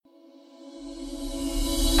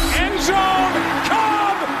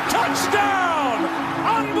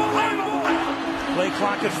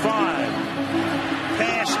clock at 5.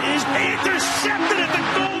 Pass is intercepted at the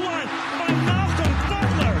goal line by Malcolm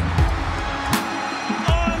Butler.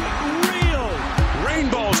 Unreal.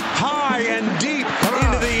 Rainbows high and deep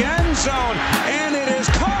into the end zone, and it is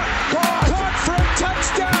caught for a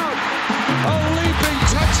touchdown. A leaping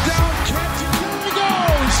touchdown catch. Here he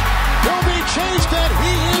goes. He'll be chased and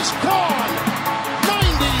he is gone.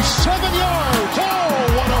 97 yards. Oh,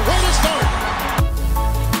 what a way to start.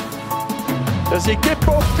 Does he get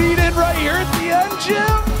both feet in right here at the end, Jim?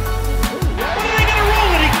 What are they going to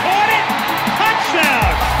roll it? He caught it. Touchdown.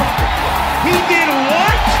 He did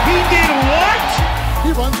what? He did what?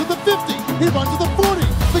 He runs to the 50. He runs to the 40.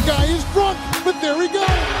 The guy is drunk, but there he goes.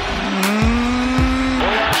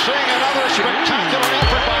 We are seeing another spectacular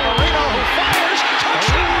effort by Marino, who fires.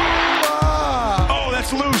 Touchdown! Oh,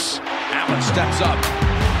 that's loose. Allen steps up.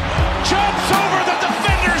 Jumps over the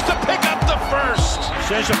defenders to pick up the first.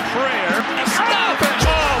 Says a prayer. Stop it!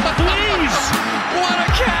 Oh, please. What a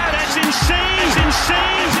catch! That's insane. That's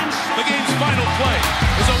insane. The game's final play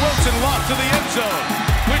is a Wilson lob to the end zone,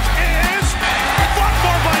 which is fought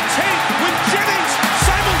for by Tate with Jennings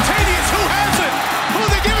simultaneous. Who has it? Who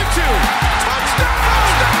they give it to? Touchdown!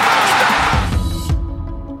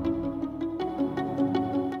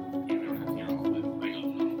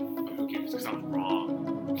 Who cares? Because I'm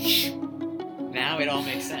wrong. Now it all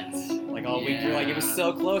makes sense. Like all week, you're like, it was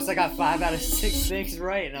so close. I got 5 out of 6 things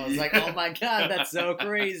right, and I was like, oh my god, that's so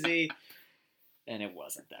crazy. And it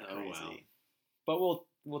wasn't that crazy. Well. But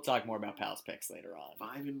we'll talk more about Pal's picks later on.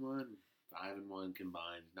 5-1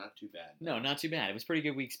 combined. Not too bad. No, not too bad. It was pretty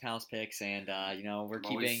good week's Pal's picks, and we're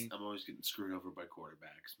keeping. I'm always getting screwed over by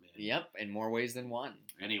quarterbacks, man. Yep, in more ways than one.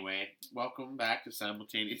 Anyway, welcome back to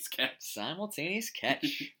Simultaneous Catch. Simultaneous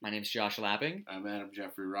Catch. My name's Josh Lapping, I'm Adam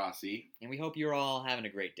Jeffrey Rossi. and we hope you're all having a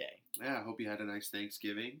great day. Yeah, I hope you had a nice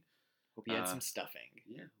Thanksgiving. Hope you had some stuffing.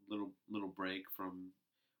 Yeah, little break from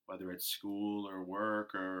whether it's school or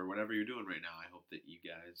work or whatever you're doing right now. I hope that you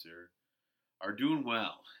guys are doing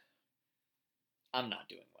well. I'm not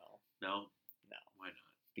doing well. No? No. Why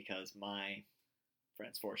Because my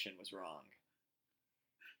friend's fortune was wrong.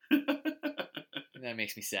 not? And that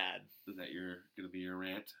makes me sad. Is that going to be your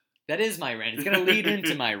rant? That is my rant. It's going to lead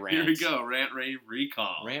into my rant. Here we go. Rant, rave,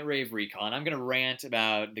 recall. Rant, rave, recall. And I'm going to rant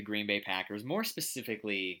about the Green Bay Packers, more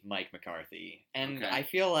specifically Mike McCarthy. And Okay. I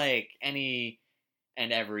feel like any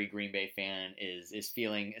and every Green Bay fan is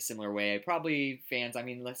feeling a similar way. Probably fans,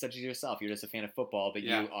 such as yourself. You're just a fan of football, but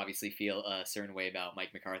Yeah. you obviously feel a certain way about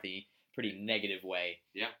Mike McCarthy, pretty negative way.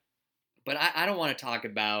 Yeah. But I don't want to talk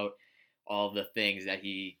about all the things that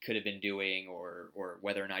he could have been doing or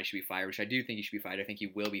whether or not he should be fired, which I do think he should be fired. I think he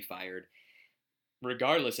will be fired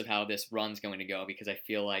regardless of how this run's going to go, because I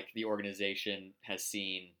feel like the organization has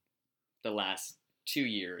seen the last 2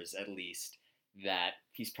 years at least that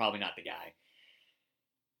he's probably not the guy.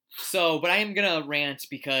 So, but I am going to rant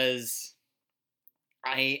because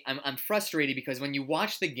I'm frustrated because when you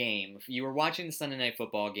watch the game, if you were watching the Sunday Night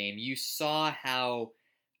Football game, you saw how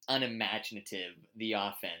unimaginative the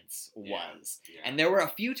offense was. Yeah. And there were a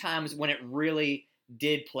few times when it really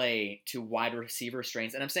did play to wide receiver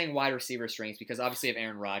strengths. And I'm saying wide receiver strengths because obviously of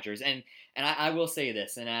Aaron Rodgers. And I will say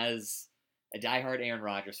this, and as a diehard Aaron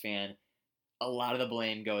Rodgers fan, a lot of the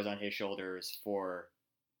blame goes on his shoulders for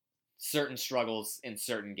certain struggles in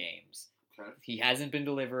certain games. Okay. He hasn't been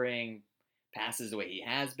delivering passes the way he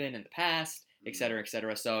has been in the past, et cetera, et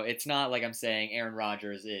cetera. So it's not like I'm saying Aaron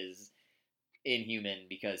Rodgers is inhuman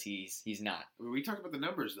because he's not. We talked about the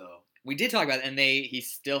numbers, though. We did talk about it, and he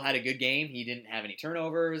still had a good game. He didn't have any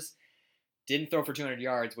turnovers, didn't throw for 200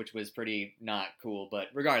 yards, which was pretty not cool. But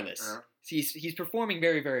regardless, he's performing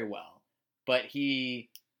very, very well. But he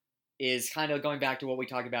is kind of going back to what we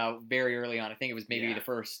talked about very early on. I think it was maybe the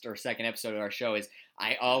first or second episode of our show is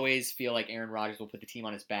I always feel like Aaron Rodgers will put the team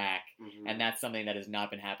on his back, and that's something that has not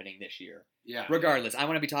been happening this year. Yeah. Regardless, I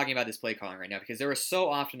want to be talking about this play calling right now because there was so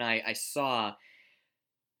often I saw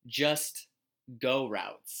just go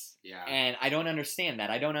routes. Yeah. And I don't understand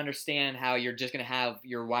that. I don't understand how you're just going to have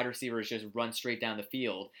your wide receivers just run straight down the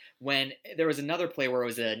field when there was another play where it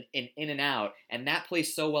was an in and out, and that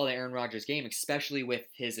plays so well to Aaron Rodgers' game, especially with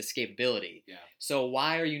his escapability. Yeah. So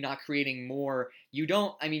why are you not creating more? You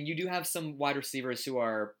do have some wide receivers who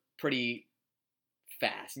are pretty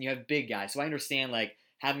fast, and you have big guys. So I understand,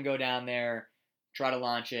 have them go down there, try to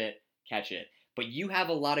launch it, catch it. But you have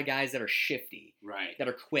a lot of guys that are shifty, Right. that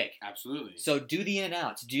are quick. Absolutely. So do the in and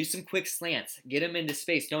outs, do some quick slants, get them into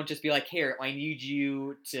space. Don't just be like, here, I need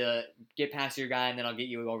you to get past your guy and then I'll get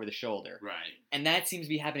you over the shoulder. Right. And that seems to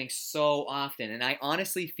be happening so often. And I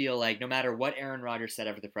honestly feel like no matter what Aaron Rodgers said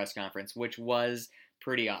after the press conference, which was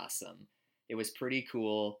pretty awesome, It was pretty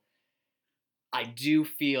cool. I do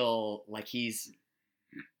feel like he's,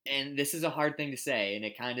 and this is a hard thing to say, and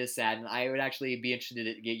it kind of is sad, and I would actually be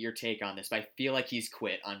interested to get your take on this, but I feel like he's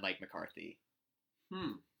quit on Mike McCarthy.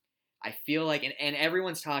 I feel like, and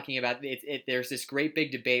everyone's talking about it. There's this great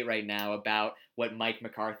big debate right now about what Mike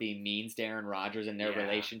McCarthy means to Aaron Rodgers and their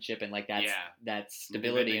relationship, and like that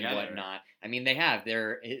stability and whatnot. I mean, they have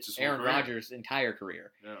Aaron Rodgers' entire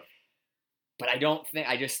career. Yeah. But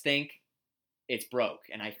I just think it's broke,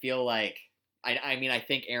 and I feel like, I mean, I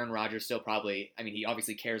think Aaron Rodgers still probably, I mean, he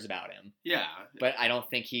obviously cares about him. Yeah. But I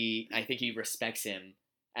think he respects him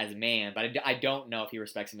as a man, but I don't know if he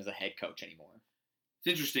respects him as a head coach anymore.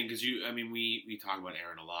 It's interesting because we talk about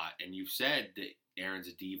Aaron a lot, and you've said that Aaron's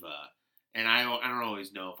a diva, and I don't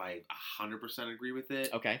always know if I 100% agree with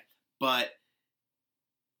it. Okay. But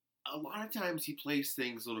a lot of times he plays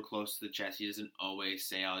things a little close to the chest. He doesn't always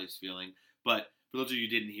say how he's feeling. But for those of you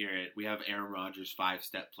who didn't hear it, we have Aaron Rodgers'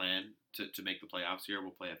 5-step plan to make the playoffs here.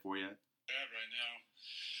 We'll play it for you. Bad right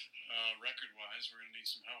now, record-wise, we're going to need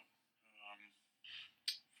some help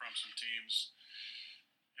from some teams.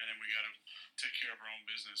 And then we got to take care of our own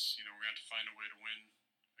business. You know, we're going to have to find a way to win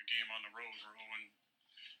a game on the road. We're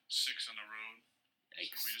 0-6 on the road.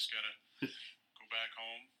 Yikes. So we just got to go back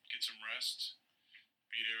home, get some rest,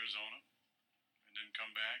 beat Arizona, and then come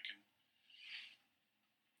back and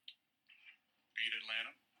beat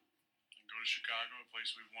Atlanta, and go to Chicago, a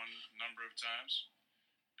place we've won a number of times,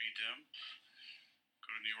 beat them, go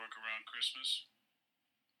to New York around Christmas,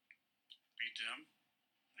 beat them,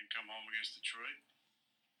 and come home against Detroit,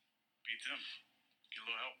 beat them, get a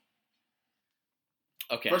little help.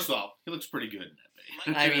 Okay. First of all, he looks pretty good in that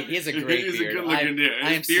thing. I mean, he has a great beard. He's a good-looking dude.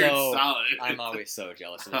 His beard's solid. I'm always so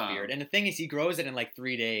jealous of his beard. And the thing is, he grows it in like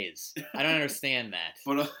 3 days. I don't understand that.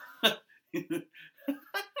 But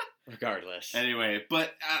Regardless. Anyway,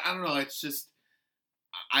 but I don't know. It's just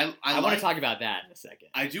I want to talk about that in a second.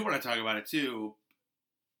 I do want to talk about it too.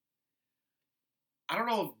 I don't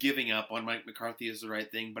know if giving up on Mike McCarthy is the right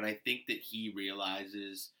thing, but I think that he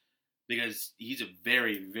realizes, because he's a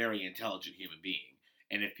very, very intelligent human being,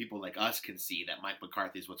 and if people like us can see that Mike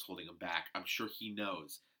McCarthy is what's holding him back, I'm sure he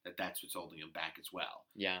knows that that's what's holding him back as well.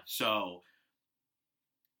 Yeah. So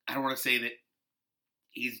I don't want to say that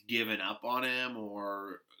he's given up on him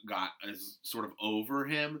or got as sort of over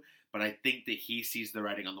him, but I think that he sees the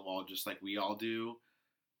writing on the wall just like we all do.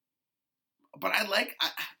 But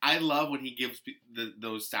I love when he gives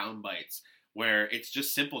those sound bites where it's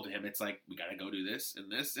just simple to him. It's like, we got to go do this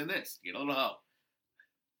and this and this. Get a little help.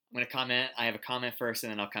 I'm going to comment. I have a comment first,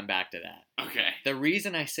 and then I'll come back to that. Okay. The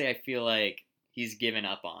reason I say I feel like he's given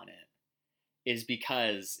up on it is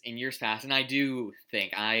because in years past, and I do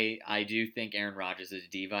think Aaron Rodgers is a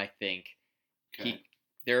diva. I think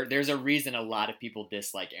there's a reason a lot of people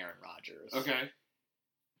dislike Aaron Rodgers. Okay.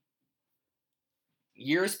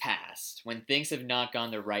 Years past, when things have not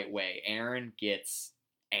gone the right way, Aaron gets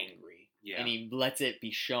angry. Yeah. And he lets it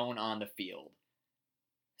be shown on the field.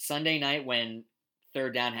 Sunday night, when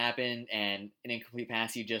third down happened and an incomplete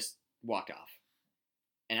pass, he just walked off.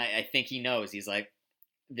 And I think he knows. He's like,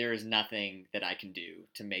 there is nothing that I can do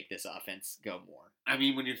to make this offense go more. I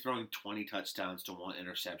mean, when you're throwing 20 touchdowns to 1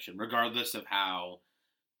 interception, regardless of how,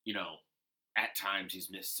 at times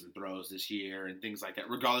he's missed some throws this year and things like that.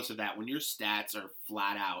 Regardless of that, when your stats are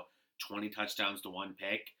flat out 20 touchdowns to 1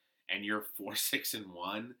 pick and you're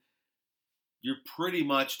 4-6-1, you're pretty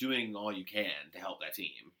much doing all you can to help that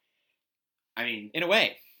team. I mean, in a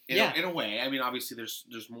way, in a way. I mean, obviously there's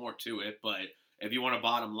more to it, but if you want a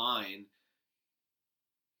bottom line.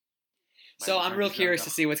 So I'm real curious to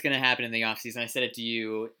see what's going to happen in the offseason. I said it to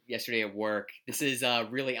you yesterday at work. This is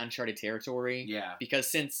really uncharted territory. Yeah.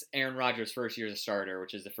 Because since Aaron Rodgers' first year as a starter,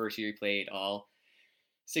 which is the first year he played all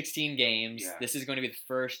 16 games, this is going to be the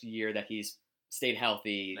first year that he's stayed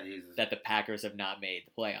healthy, that the Packers have not made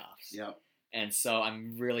the playoffs. Yep. And so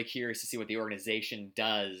I'm really curious to see what the organization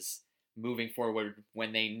does moving forward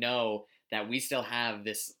when they know that we still have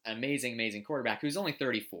this amazing, amazing quarterback who's only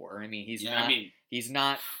 34. I mean, he's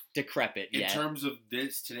not decrepit yet. In terms of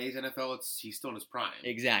today's NFL, he's still in his prime.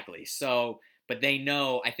 Exactly. So, but they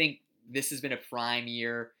know, I think this has been a prime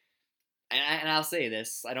year. And I'll say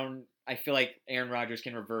this, I feel like Aaron Rodgers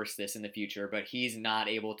can reverse this in the future, but he's not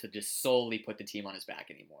able to just solely put the team on his back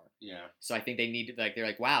anymore. Yeah. So I think they need to, they're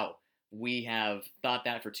like, wow, we have thought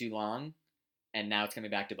that for too long, and now it's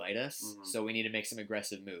coming back to bite us. Mm-hmm. So we need to make some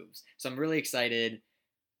aggressive moves. So I'm really excited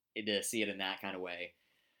to see it in that kind of way.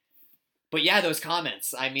 But yeah, those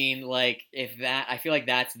comments. I mean, like, I feel like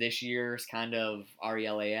that's this year's kind of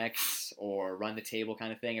RELAX or run the table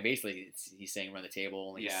kind of thing. And basically, he's saying run the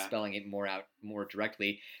table, and he's spelling it more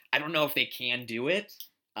directly. I don't know if they can do it.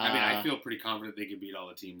 I mean, I feel pretty confident they can beat all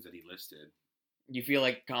the teams that he listed. You feel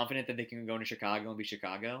like confident that they can go into Chicago and beat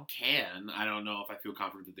Chicago? I don't know if I feel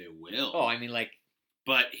confident that they will. Oh, I mean, like.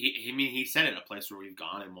 But he said it, a place where we've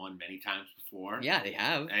gone and won many times before. Yeah, they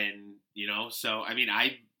have. And, so, I mean,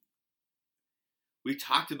 we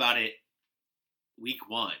talked about it week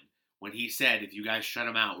 1 when he said, if you guys shut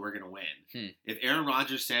him out, we're going to win. If Aaron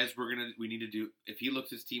Rodgers says if he looks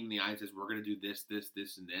his team in the eye and says, we're going to do this, this,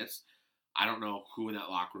 this, and this, I don't know who in that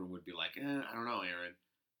locker room would be like, I don't know, Aaron.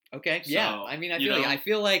 Okay, so, yeah. I mean, I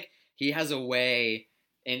feel like he has a way,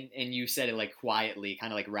 and you said it like quietly,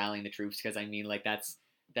 kind of like rallying the troops, because I mean, like that's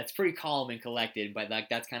pretty calm and collected, but like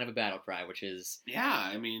that's kind of a battle cry, which is. Yeah,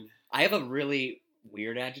 I mean. I have a really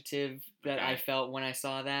weird adjective that I felt when I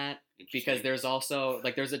saw that, because there's also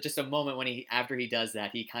like just a moment when after he does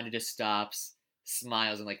that, he kind of just stops,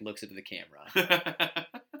 smiles, and like looks into the camera.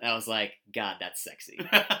 And I was like, God, that's sexy.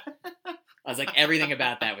 I was like, everything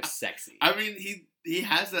about that was sexy. I mean, he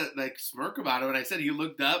has that like smirk about him, and I said he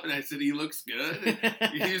looked up, and I said he looks good.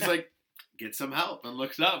 And he was like, get some help, and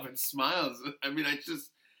looks up and smiles. I mean,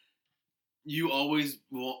 you always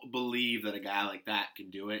will believe that a guy like that can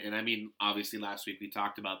do it. And I mean, obviously last week we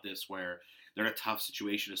talked about this where they're in a tough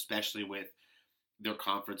situation, especially with their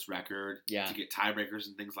conference record to get tiebreakers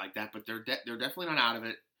and things like that. But they're definitely not out of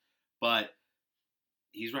it. But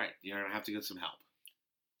he's right. You're going to have to get some help.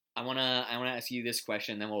 I wanna ask you this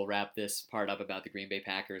question, then we'll wrap this part up about the Green Bay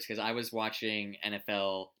Packers, because I was watching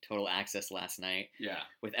NFL Total Access last night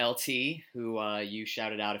with LT, who you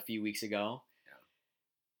shouted out a few weeks ago.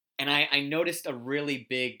 And I noticed a really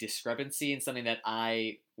big discrepancy in something that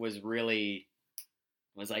I was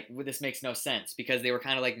like, well, this makes no sense, because they were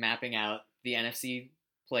kind of like mapping out the NFC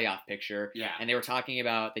playoff picture. Yeah. And they talked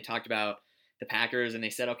about the Packers, and they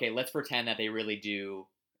said, okay, let's pretend that they really do.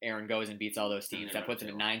 Aaron goes and beats all those teams. That puts him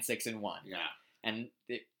at 9-6-1. Yeah. And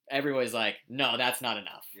everybody's like, no, that's not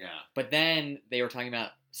enough. Yeah. But then they were talking about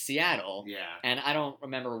Seattle. Yeah. And I don't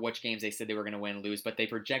remember which games they said they were going to win and lose, but they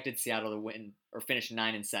projected Seattle to win or finish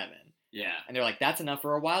 9-7. Yeah. And they're like, that's enough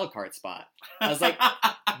for a wild card spot. I was like,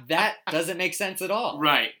 that doesn't make sense at all.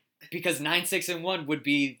 Right. Because 9-6-1 would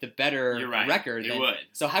be the better record. It would.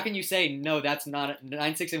 So how can you say no? That's not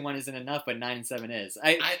 9-6-1 isn't enough, but 9-7 is.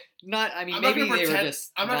 Maybe they were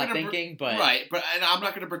just not thinking, but right. But and I'm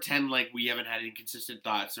not going to pretend like we haven't had any consistent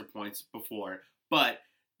thoughts or points before. But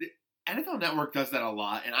the NFL Network does that a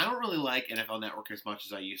lot, and I don't really like NFL Network as much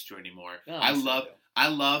as I used to anymore. Oh, I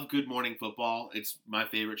love Good Morning Football. It's my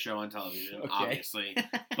favorite show on television, obviously,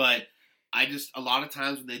 but. A lot of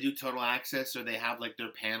times when they do Total Access or they have like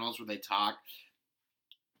their panels where they talk,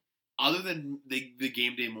 other than the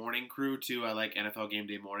Game Day Morning crew too, I like NFL Game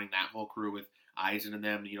Day Morning, that whole crew with Eisen and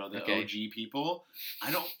them, the OG people. I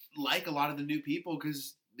don't like a lot of the new people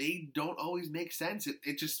because they don't always make sense.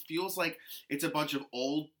 It just feels like it's a bunch of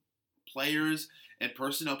old players and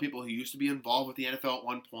personnel people who used to be involved with the NFL at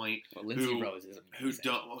one point. Well, Lindsey Rose is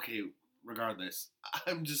amazing. Regardless.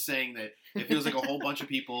 I'm just saying that it feels like a whole bunch of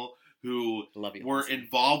people who were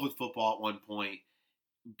involved with football at one point,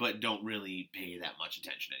 but don't really pay that much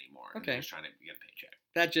attention anymore. Okay. They're just trying to get a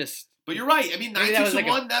paycheck. But you're right. I mean,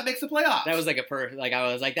 9-6-1, that makes the playoffs. That was like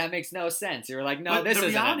I was like, that makes no sense. You were like, no, this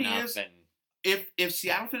isn't enough. If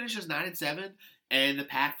Seattle finishes 9-7 and the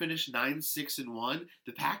Pack finish 9-6-1,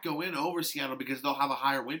 the Pack go in over Seattle because they'll have a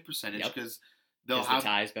higher win percentage because they'll have the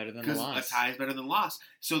tie is better than the loss. Because a tie is better than the loss.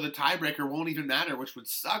 So the tiebreaker won't even matter, which would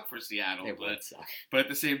suck for Seattle. It would suck. But at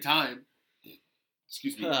the same time,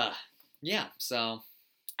 excuse me. Yeah. So,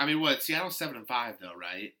 I mean, Seattle's 7-5 though,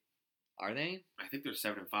 right? Are they? I think they're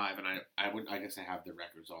 7-5, and I guess I have the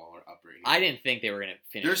records all up right here. I didn't think they were going to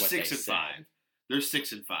finish. They're 6-5. They're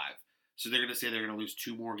 6-5. So they're going to say they're going to lose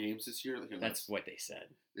 2 more games this year. That's what they said.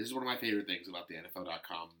 This is one of my favorite things about the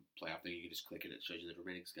NFL.com playoff thing. You can just click it; it shows you the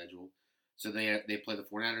remaining schedule. So they play the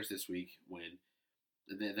 49ers this week, win.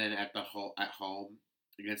 And then at home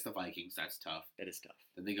against the Vikings, that's tough. That is tough.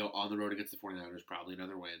 Then they go on the road against the 49ers, probably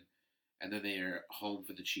another win. And then they are home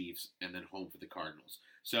for the Chiefs, and then home for the Cardinals.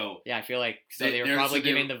 So yeah, I feel like they were probably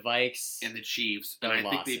giving the Vikes and the Chiefs, and I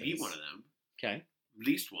think they beat one of them. Okay. At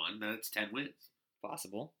least one. That's 10 wins.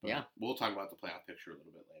 Possible. But yeah. We'll talk about the playoff picture a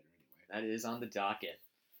little bit later anyway. That is on the docket.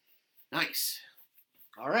 Nice.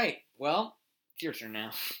 All right. Well, it's your turn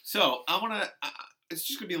now. So I want to. It's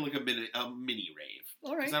just gonna be like a mini rave.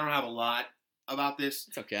 All right. Because I don't have a lot about this.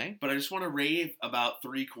 It's okay. But I just want to rave about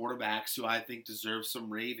 3 quarterbacks who I think deserve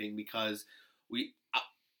some raving because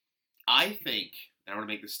I think, and I want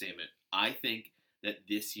to make this statement, I think that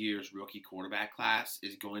this year's rookie quarterback class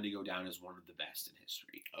is going to go down as one of the best in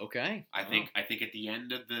history. Okay. I think at the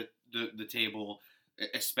end of the table,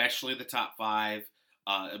 especially the top 5,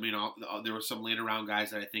 there were some later round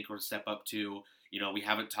guys that I think will step up too. We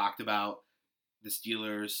haven't talked about the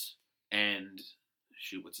Steelers and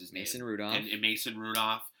what's his name? Mason Rudolph. And Mason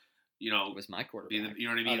Rudolph. Was my quarterback. You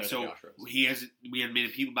know what I mean? Other So we had made a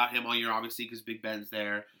peep about him all year, obviously, because Big Ben's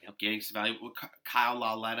there, getting some value. Kyle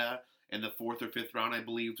Lauletta in the 4th or 5th round, I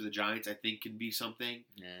believe, to the Giants, I think can be something.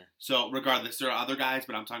 Yeah. So regardless, there are other guys,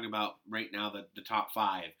 but I'm talking about right now the top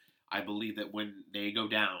 5. I believe that when they go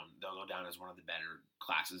down, they'll go down as one of the better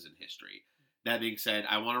classes in history. That being said,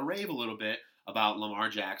 I want to rave a little bit about Lamar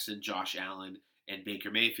Jackson, Josh Allen, and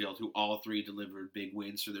Baker Mayfield, who all 3 delivered big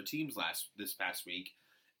wins for their teams this past week.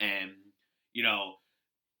 And,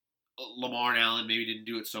 Lamar and Allen maybe didn't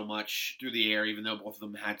do it so much through the air, even though both of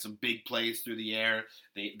them had some big plays through the air.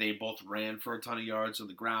 They both ran for a ton of yards on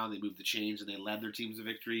the ground. They moved the chains, and they led their teams to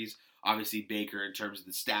victories. Obviously, Baker, in terms of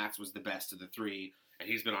the stats, was the best of the 3, and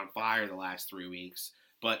he's been on fire the last 3 weeks.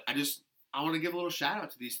 But I want to give a little shout-out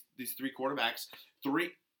to these 3 quarterbacks.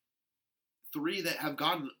 Three that have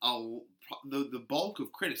gotten the bulk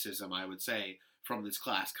of criticism, I would say, from this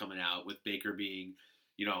class coming out, with Baker being,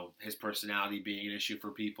 his personality being an issue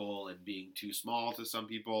for people and being too small to some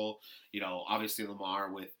people. Obviously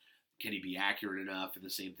Lamar with, can he be accurate enough? And the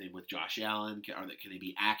same thing with Josh Allen. Can they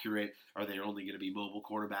be accurate? Are they only going to be mobile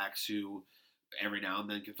quarterbacks who every now and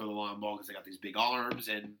then can throw the long ball because they got these big arms?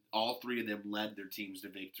 And all 3 of them led their teams to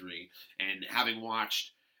victory. And having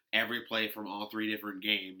watched every play from all 3 different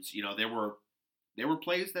games, there were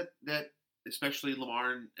plays that especially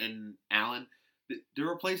Lamar and Allen, there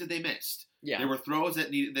were plays that they missed. Yeah. There were throws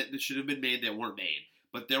that should have been made that weren't made.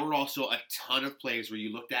 But there were also a ton of plays where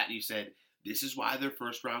you looked at and you said, this is why they're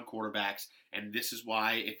first-round quarterbacks, and this is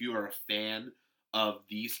why, if you are a fan of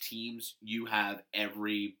these teams, you have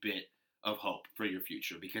every bit of hope for your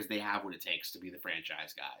future, because they have what it takes to be the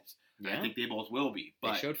franchise guys. Yeah. I think they both will be.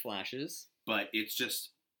 But, they showed flashes. But it's just,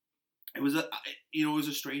 it was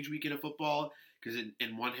a strange weekend of football, because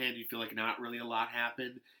in one hand you feel like not really a lot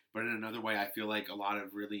happened, but in another way I feel like a lot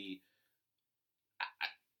of really,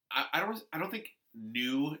 I don't think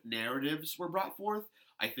new narratives were brought forth.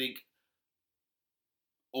 I think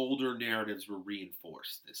older narratives were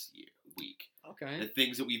reinforced this week. Okay. The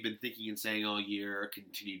things that we've been thinking and saying all year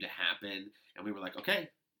continued to happen, and we were like, okay,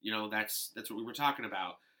 that's what we were talking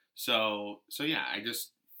about. So yeah, I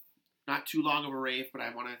just, not too long of a rave, but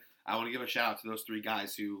I want to give a shout out to those 3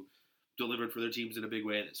 guys who delivered for their teams in a big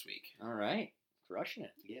way this week. All right, crushing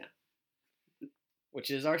it. Yeah.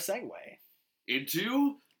 Which is our segue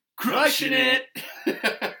into crushing it.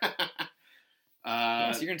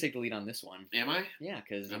 So you're gonna take the lead on this one. Am I? Yeah,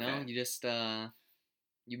 because you just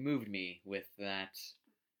you moved me with that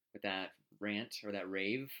rant or that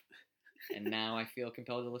rave, and now I feel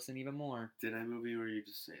compelled to listen even more. Did I move you, or are you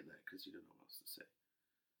just saying that because you don't know what else to say?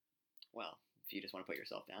 Well, if you just want to put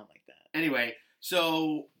yourself down like that. Anyway,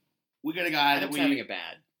 so we got a guy Adam's having a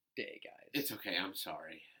bad day, guys. It's okay. I'm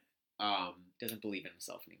sorry. Doesn't believe in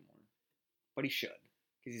himself anymore, but he should,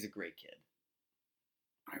 because he's a great kid.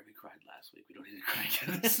 All right, we cried last week. We don't need to cry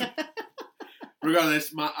again.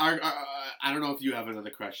 Regardless, I don't know if you have another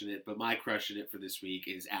crush in it, but my crush in it for this week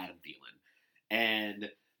is Adam Thielen. And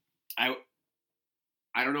I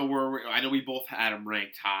don't know where I know we both had him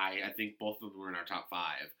ranked high. I think both of them were in our top 5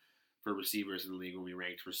 for receivers in the league when we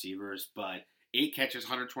ranked receivers. But 8 catches,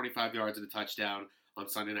 125 yards, and a touchdown on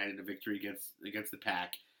Sunday night in a victory against the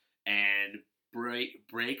Pack, and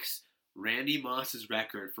breaks Randy Moss's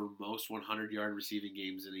record for most 100-yard receiving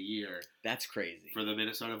games in a year. That's crazy for the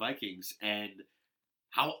Minnesota Vikings. And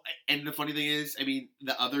the funny thing is, I mean,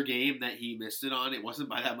 the other game that he missed it on, it wasn't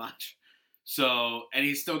by that much. So, and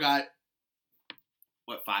he's still got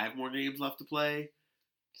 5 more games left to play.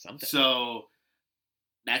 Something. So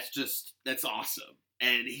that's awesome.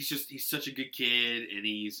 And he's such a good kid, and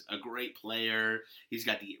he's a great player. He's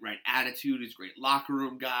got the right attitude. He's a great locker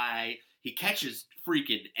room guy. He catches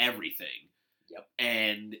freaking everything. Yep.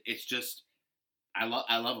 And it's just, I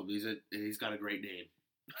love him. He's got a great name.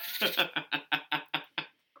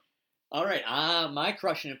 All right. My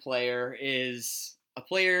crushing it player is a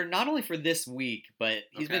player not only for this week, but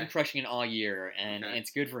he's been crushing it all year, and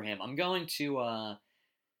it's good for him. I'm going to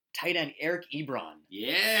tight end Eric Ebron.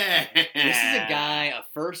 Yeah. This is a guy, a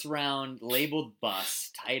first-round labeled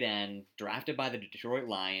bust tight end, drafted by the Detroit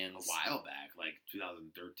Lions. A while back, like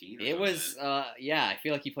 2013 or It was, I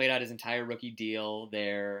feel like he played out his entire rookie deal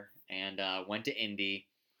there and went to Indy.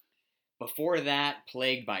 Before that,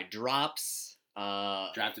 plagued by drops,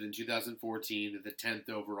 Drafted in 2014, the 10th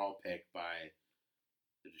overall pick by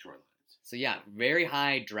the Detroit Lions. So yeah, very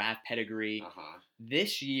high draft pedigree. Uh-huh.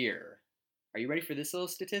 This year, are you ready for this little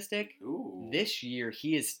statistic? Ooh. This year,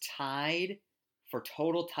 he is tied for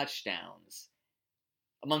total touchdowns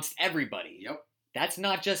amongst everybody. Yep. That's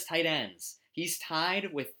not just tight ends. He's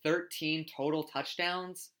tied with 13 total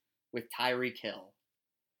touchdowns with Tyreek Hill.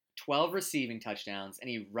 12 receiving touchdowns, and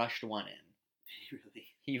he rushed one in. Really?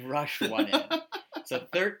 He rushed one in. So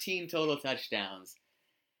 13 total touchdowns.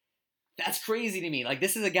 That's crazy to me. Like,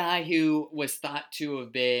 this is a guy who was thought to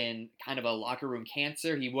have been kind of a locker room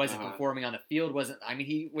cancer. He wasn't performing on the field.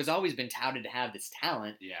 He was always been touted to have this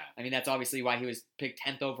talent. Yeah. I mean, that's obviously why he was picked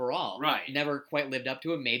 10th overall. Right. Never quite lived up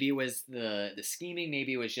to it. Maybe it was the scheming.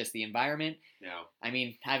 Maybe it was just the environment. No. I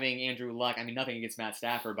mean, having Andrew Luck, nothing against Matt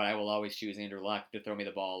Stafford, but I will always choose Andrew Luck to throw me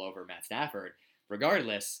the ball over Matt Stafford.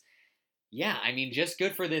 Regardless, yeah, just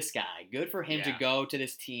good for this guy. Good for him to go to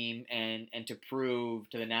this team and to prove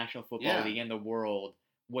to the National Football League and the world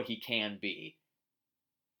what he can be.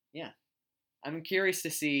 Yeah. I'm curious to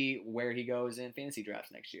see where he goes in fantasy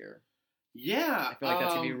drafts next year. Yeah. I feel like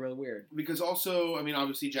that's going to be real weird. Because also,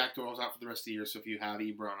 obviously Jack Doyle's out for the rest of the year, so if you have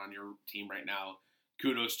Ebron on your team right now,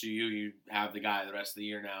 kudos to you. You have the guy the rest of the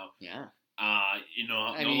year now. Yeah.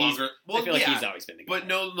 No longer. Well, I feel like he's always been the guy. But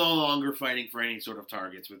no longer fighting for any sort of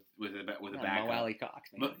targets with a backup. Mo Alley Cox,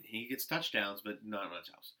 man. But he gets touchdowns, but not much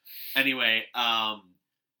else. Anyway,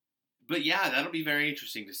 but yeah, that'll be very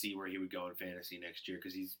interesting to see where he would go in fantasy next year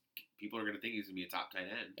because people are going to think he's going to be a top tight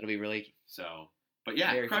end. It'll be really so. But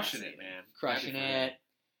yeah, very crushing it, man. Crushing it.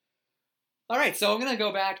 All right, so I'm going to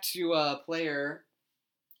go back to a player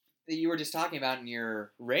that you were just talking about in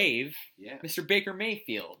your rave. Yeah, Mr. Baker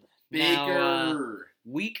Mayfield. Baker. Now,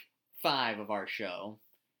 week 5 of our show,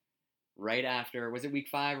 right after, was it week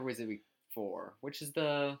 5 or was it week 4? Which is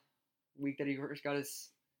the week that he first got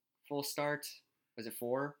his full start? Was it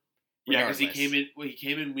 4? Yeah, because he came in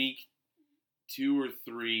week 2 or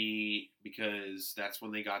 3 because that's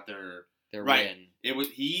when they got their win.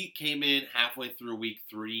 He came in halfway through week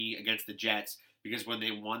 3 against the Jets because when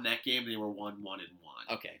they won that game, they were 1-1-1.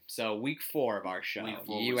 Okay, so week 4 of our show,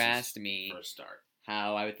 you asked me first start.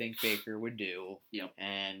 How I would think Baker would do. Yep.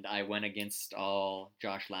 And I went against all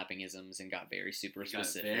Josh Lappingisms and got very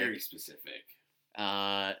specific. Very specific.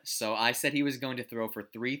 So I said he was going to throw for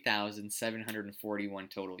 3,741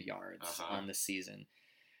 total yards on the season.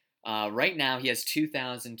 Right now, he has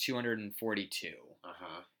 2,242.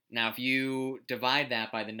 Now, if you divide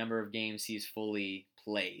that by the number of games he's fully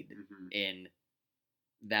played in,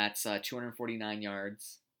 that's 249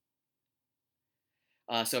 yards.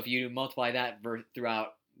 So if you multiply that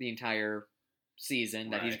throughout the entire season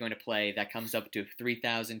that he's going to play, that comes up to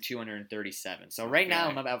 3,237. So right now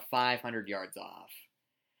I'm about 500 yards off.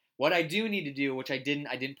 What I do need to do, which I didn't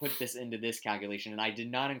put this into this calculation, and I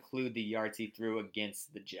did not include the yards he threw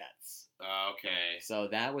against the Jets. Okay. So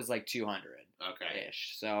that was like 200. Okay.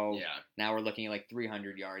 So now we're looking at like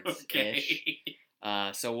 300 yards-ish.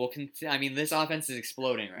 So we'll continue. This offense is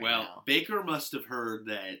exploding right now. Well, Baker must have heard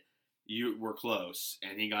that you were close,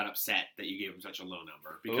 and he got upset that you gave him such a low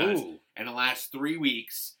number. Because in the last 3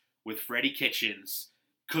 weeks, with Freddie Kitchens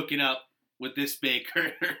cooking up with this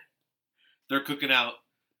Baker, they're cooking out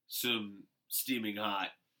some steaming hot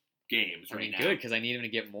games right now. Good, because I need him to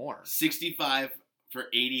get more. 65 for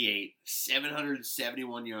 88,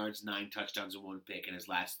 771 yards, 9 touchdowns, and 1 pick in his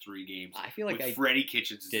last 3 games. I feel like Freddie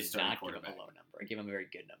Kitchens did as the starting not quarterback. give him a low number. I gave him a very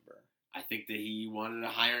good number. I think that he wanted a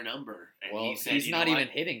higher number, and well, he said, he's not even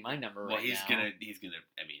hitting my number right now. He's gonna.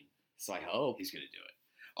 So I hope he's gonna do it.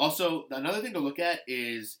 Also, another thing to look at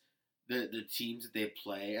is the teams that they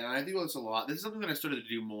play, and I think that's a lot. This is something that I started to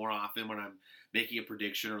do more often when I'm making a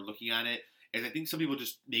prediction or looking at it. Is I think some people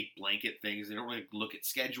just make blanket things. They don't really look at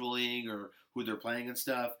scheduling or who they're playing and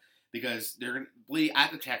stuff because they're gonna play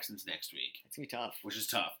at the Texans next week. It's gonna be tough. Which is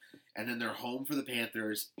tough. And then they're home for the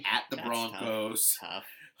Panthers, at the Broncos. Tough.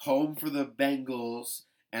 Home for the Bengals,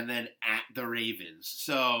 and then at the Ravens.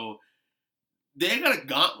 So they got a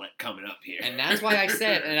gauntlet coming up here. And that's why I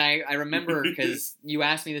said, and I remember because you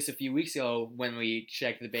asked me this a few weeks ago when we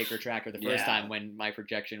checked the Baker tracker the first time when my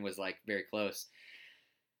projection was like very close.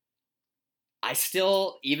 I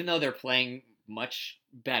still, even though they're playing much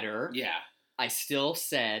better, I still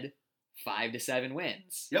said 5 to 7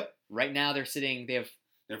 wins. Yep. Right now they're 4-6,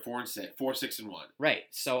 4-6-1. Right.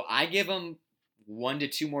 So I give them 1 to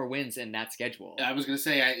 2 more wins in that schedule. I was gonna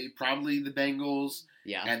say probably the Bengals.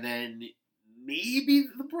 Yeah. And then maybe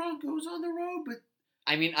the Broncos on the road, but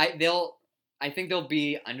I think they'll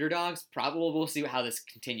be underdogs. Probably we'll see how this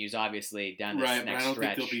continues, obviously, down this Right, but next I don't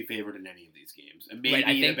stretch. think they'll be favored in any of these games. And maybe Right,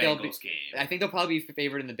 I think the they'll Bengals game. I think they'll probably be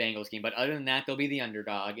favored in the Bengals game, but other than that, they'll be the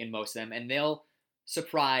underdog in most of them, and they'll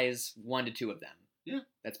surprise 1 to 2 of them. Yeah.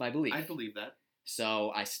 That's my belief. I believe that.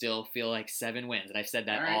 So I still feel like 7 wins, and I've said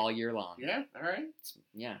that All right. all year long. Yeah, all right.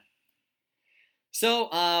 Yeah. So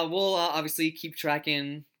we'll obviously keep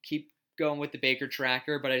going with the Baker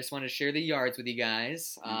tracker, but I just want to share the yards with you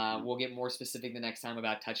guys. We'll get more specific the next time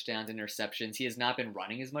about touchdowns and interceptions. He has not been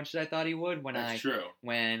running as much as I thought he would. That's true.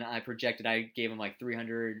 When I projected, I gave him like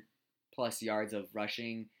 300 plus yards of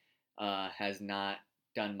rushing. Has not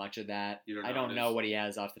done much of that. I don't know what he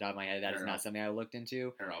has off the top of my head. That is not something I looked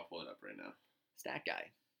into. Here, I'll pull it up right now. Stat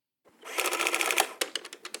guy.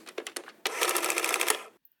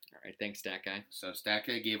 All right, thanks, Stat guy. So Stat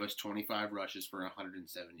guy gave us 25 rushes for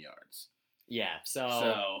 107 yards. Yeah,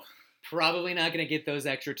 so probably not going to get those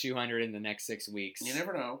extra 200 in the next 6 weeks. You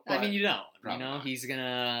never know. I mean, you don't. You know, not. he's going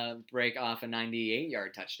to break off a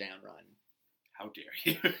 98-yard touchdown run. How dare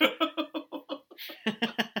you?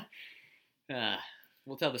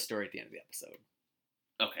 We'll tell the story at the end of the episode.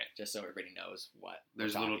 Okay. Just so everybody knows what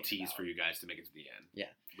There's a we're little talking tease about. for you guys to make it to the end. Yeah.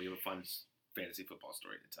 We have a fun fantasy football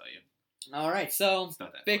story to tell you. All right, so It's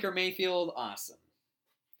not that Baker fun. Mayfield, awesome.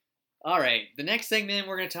 All right, the next segment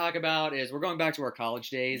we're going to talk about is we're going back to our college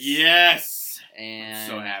days. Yes! And I'm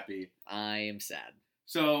so happy. I am sad.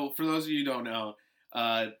 So, for those of you who don't know,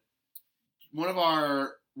 one of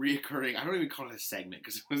our reoccurring, I don't even call it a segment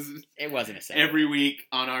because It wasn't a segment. every week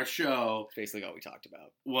on our show, It's basically all we talked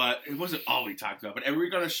about. it wasn't all we talked about, but every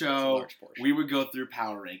week on a It's a show, large portion. we would go through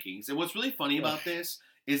power rankings. And what's really funny about Ugh. this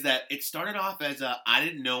is that it started off as I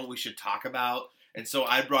didn't know what we should talk about, and so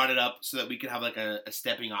I brought it up so that we could have like a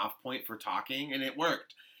stepping off point for talking, and it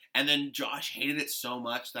worked. And then Josh hated it so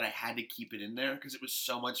much that I had to keep it in there because it was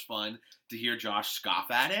so much fun to hear Josh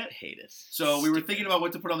scoff at I it. hate it. So we were Stupid. thinking about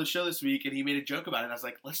what to put on the show this week, and he made a joke about it. And I was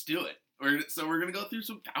like, let's do it. So we're going to go through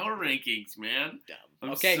some power rankings, man. Dumb.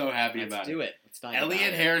 I'm Okay, so happy let's about do it. Let's talk Elliot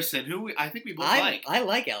about it. Harrison, who I think we both like. I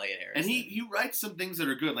like Elliot Harrison. And he writes some things that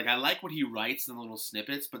are good. Like, I like what he writes in the little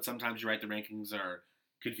snippets, but sometimes you're right, the rankings are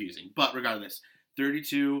confusing. But regardless,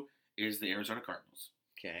 32 is the Arizona Cardinals.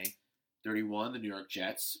 Okay. 31, the New York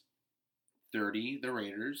Jets. 30, the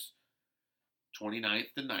Raiders. 29th,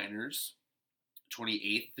 the Niners.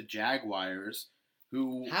 28th, the Jaguars.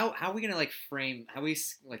 Who? How are we gonna framing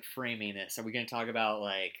this? Are we gonna talk about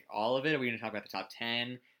like all of it? Are we gonna talk about the top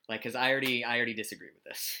 10? Like, because I already disagree with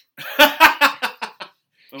this.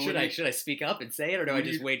 Should I speak up and say it, or do I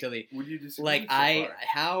just wait till the Would you disagree? like so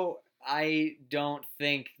far? I don't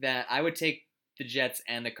think that I would take the Jets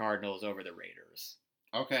and the Cardinals over the Raiders.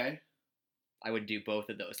 Okay. I would do both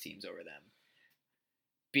of those teams over them.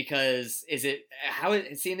 Because and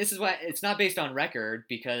this is why it's not based on record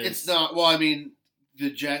because It's not. Well, I mean, the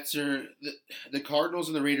Jets are the Cardinals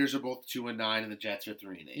and the Raiders are both 2-9, and the Jets are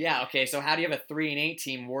 3-8. Yeah, okay, so how do you have a 3-8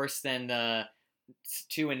 team worse than the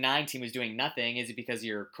 2-9 team who's doing nothing? Is it because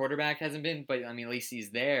your quarterback hasn't been? But I mean, at least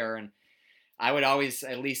he's there, and I would always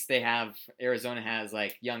at least Arizona has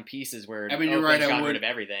like young pieces where I mean, you're right. Oakland's I gotten would rid of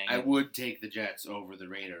everything. I would take the Jets over the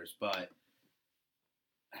Raiders, but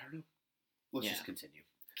I don't know. Let's just continue.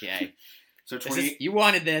 Okay, So you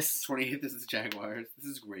wanted this. 28th is the Jaguars. This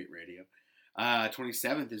is great radio.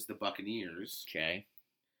 27th is the Buccaneers. Okay,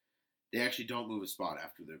 They actually don't move a spot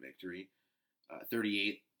after their victory.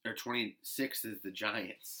 26th is the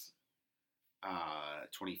Giants.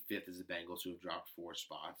 25th is the Bengals, who have dropped 4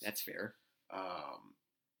 spots. that's fair.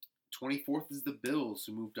 24th is the Bills,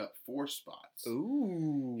 who moved up 4 spots.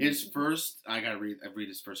 Ooh, I read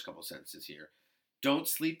his first couple sentences here. Don't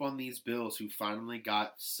sleep on these Bills, who finally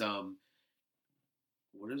got some.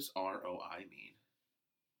 What does ROI mean?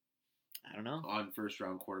 I don't know. On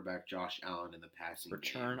first-round quarterback Josh Allen in the passing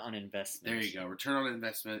Return game. on investment. There you go. Return on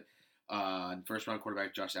investment on first-round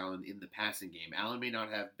quarterback Josh Allen in the passing game. Allen may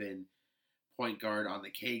not have been point guard on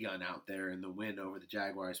the K-gun out there in the win over the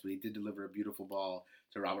Jaguars, but he did deliver a beautiful ball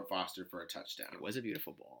to Robert Foster for a touchdown. It was a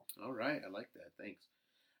beautiful ball. All right. I like that. Thanks.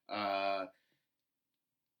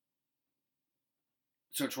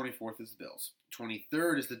 So 24th is the Bills.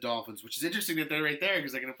 23rd is the Dolphins, which is interesting that they're right there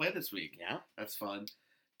because they're going to play this week. Yeah, That's fun.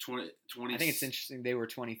 I think it's interesting they were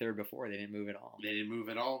 23rd before. They didn't move at all. They didn't move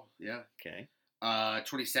at all. Yeah. Okay.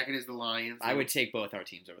 22nd is the Lions. I would take both our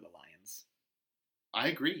teams over the Lions. I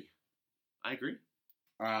agree.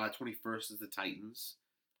 21st is the Titans.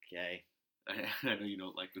 Okay. I know you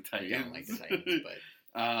don't like the I Titans. don't like the Titans,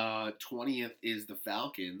 but 20th is the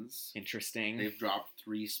Falcons. interesting. They've dropped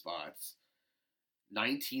 3 spots.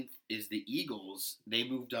 19th is the Eagles. They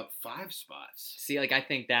moved up 5 spots. See, like, I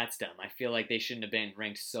think that's dumb. I feel like they shouldn't have been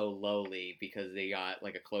ranked so lowly because they got,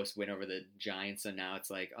 like, a close win over the Giants, and now it's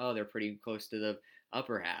like, oh, they're pretty close to the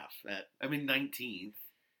upper half. 19th.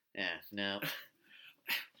 Yeah, no.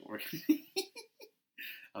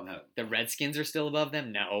 I'm having The Redskins are still above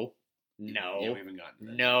them? No. No. Yeah, we haven't gotten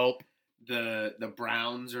that. Nope. The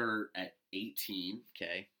Browns are at 18.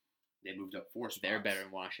 Okay. They moved up 4 spots. They're better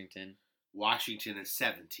than Washington. Washington is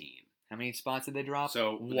 17. How many spots did they drop?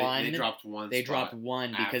 So one. They dropped 1 They spot dropped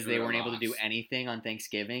 1 because after they their weren't able to do loss. anything on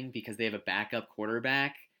Thanksgiving because they have a backup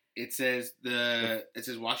quarterback. It says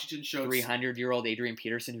Washington showed 300-year-old Adrian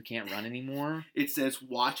Peterson who can't run anymore. It says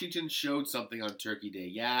Washington showed something on Turkey Day.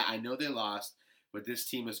 Yeah, I know they lost, but this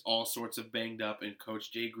team is all sorts of banged up, and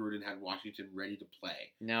Coach Jay Gruden had Washington ready to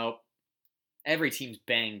play. Nope. Every team's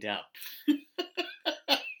banged up.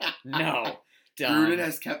 No. Dumb. Gruden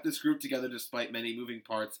has kept this group together despite many moving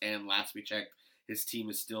parts, and last we checked, his team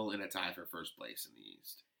is still in a tie for first place in the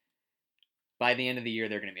East. By the end of the year,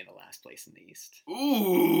 they're going to be in the last place in the East.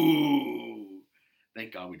 Ooh!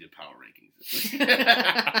 Thank God we did power rankings this week.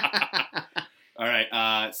 All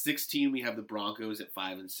right, 16, we have the Broncos at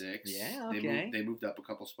 5 and 6. Yeah, okay. They moved up a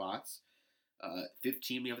couple spots.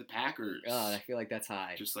 15, we have the Packers. I feel like that's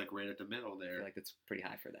high. Just like right at the middle I there. feel like that's pretty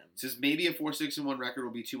high for them. It says maybe a 4-6-1 record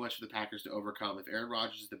will be too much for the Packers to overcome. If Aaron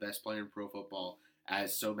Rodgers is the best player in pro football,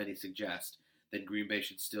 as so many suggest, then Green Bay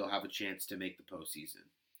should still have a chance to make the postseason.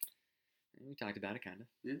 We talked about it, kind of.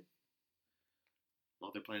 Yeah. Well,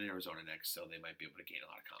 they're playing Arizona next, so they might be able to gain a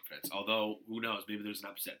lot of confidence. Although, who knows? Maybe there's an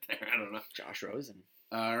upset there. I don't know. Josh Rosen.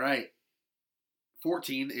 All right.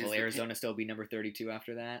 14 is... Will Arizona still be number 32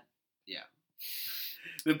 after that? Yeah.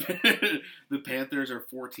 The Panthers are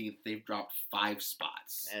 14th. They've dropped 5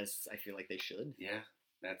 spots. As I feel like they should. Yeah.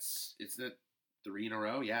 It's the 3 in a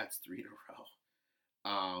row? Yeah, it's 3 in a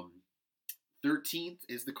row. 13th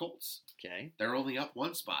is the Colts. Okay. They're only up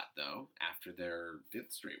 1 spot, though, after their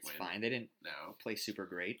 5th straight It's win. fine. They didn't No. play super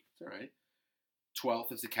great. It's all right.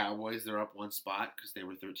 12th is the Cowboys. They're up 1 spot because they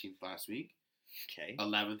were 13th last week. Okay.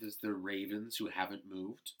 11th is the Ravens, who haven't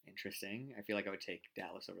moved. Interesting. I feel like I would take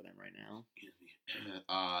Dallas over them right now.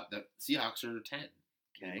 The Seahawks are 10.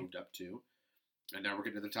 They Okay. moved up 2. And now we're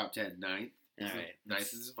getting to the top 10. 9th. All right.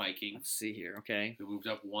 9th is the Vikings, Let's see here. Okay. who moved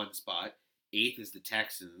up 1 spot. 8th is the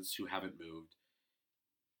Texans, who haven't moved.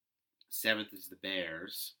 7th is the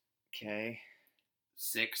Bears. Okay.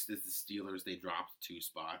 6th is the Steelers. They dropped 2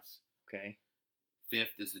 spots. Okay.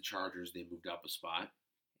 5th is the Chargers. They moved up a spot.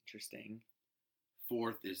 Interesting.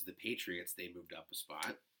 4th is the Patriots. They moved up a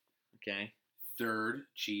spot. Okay. 3rd,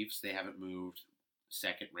 Chiefs. They haven't moved.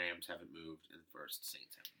 2nd, Rams haven't moved. And 1st,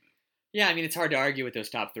 Saints haven't moved. Yeah, I mean, it's hard to argue with those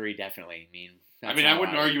top 3, definitely. I mean, I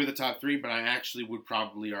wouldn't argue with the top 3, but I actually would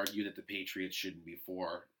probably argue that the Patriots shouldn't be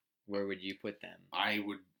 4. Where would you put them? I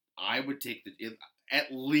would take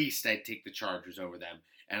at least I'd take the Chargers over them,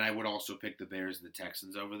 and I would also pick the Bears and the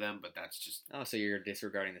Texans over them. But that's just Oh, so you're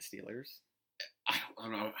disregarding the Steelers?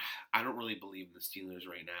 I don't really believe in the Steelers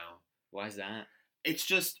right now. Why is that? It's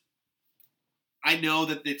just I know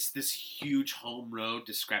that it's this huge home road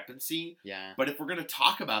discrepancy. Yeah. But if we're going to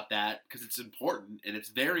talk about that, because it's important and it's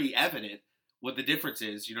very evident what the difference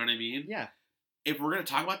is, you know what I mean? Yeah. If we're going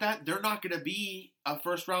to talk about that, they're not going to be a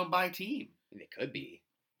first-round bye team. They could be.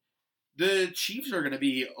 The Chiefs are going to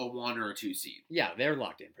be a 1 or a 2 seed. Yeah, they're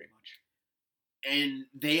locked in pretty much. And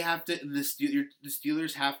they have to, and the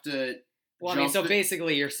Steelers have to. Well, I mean, so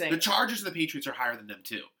basically you're saying the Chargers and the Patriots are higher than them,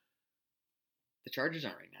 too. the Chargers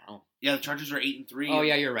aren't right now. Yeah, the Chargers are 8-3. Oh,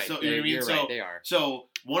 yeah, you're right. So, you know what I mean? You're right, they are. So,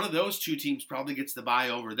 one of those 2 teams probably gets the bye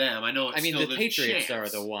over them. I know it's still the Patriots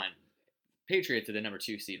chance. are the one. Patriots are the number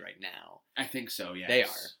 2 seed right now. I think so, yes. They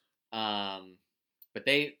are. But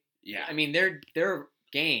they, yeah. I mean, their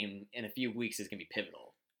game in a few weeks is going to be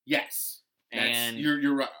pivotal. Yes. And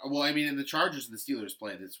you're right. Well, I mean, and the Chargers and the Steelers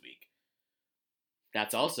play this week.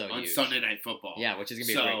 That's also on huge. Sunday Night Football. Yeah, which is going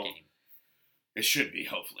to be a great game. It should be,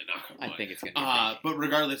 hopefully, not. I think it's going to be a great game. But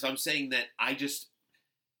regardless, I'm saying that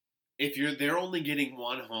if they're only getting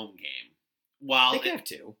 1 home game, while they could have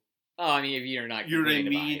 2. Oh, I mean, if you're not, you know what I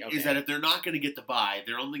getting the bye, mean, okay. is that if they're not going to get the bye,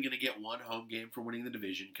 they're only going to get 1 home game for winning the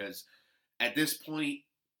division. Because at this point,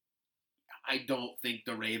 I don't think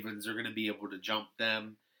the Ravens are going to be able to jump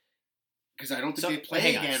them. Because I don't think they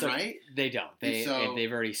play again, right? They don't.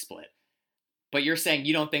 They've already split. But you're saying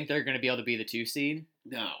you don't think they're going to be able to be the 2 seed?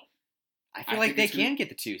 No. I feel like they can get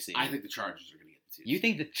the 2 seed. I think the Chargers are going to get the 2 seed. You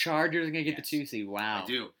think the Chargers are going to get the 2 seed? Wow. I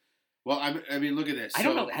do. Well, I mean, look at this. I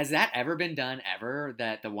don't know. Has that ever been done ever,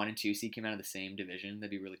 that the 1 and 2 seed came out of the same division?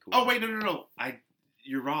 That'd be really cool. Oh, wait, no.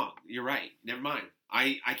 You're wrong. You're right. Never mind.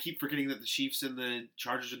 I keep forgetting that the Chiefs and the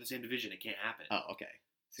Chargers are in the same division. It can't happen. Oh, okay.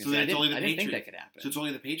 So then it's only the I Patriots. didn't think that could happen. So it's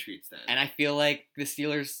only the Patriots then. And I feel like the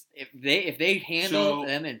Steelers, if they handle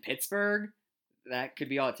them in Pittsburgh, that could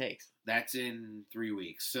be all it takes. That's in 3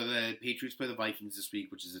 weeks. So the Patriots play the Vikings this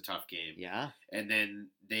week, which is a tough game. Yeah. And then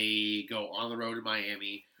they go on the road to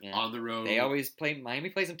Miami. Yeah. On the road. They always play. Miami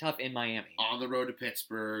plays them tough in Miami. On the road to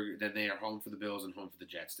Pittsburgh. Then they are home for the Bills and home for the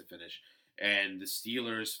Jets to finish. And the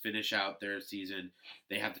Steelers finish out their season.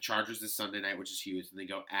 They have the Chargers this Sunday night, which is huge. And they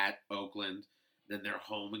go at Oakland. Then they're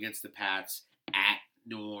home against the Pats, at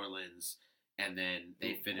New Orleans. And then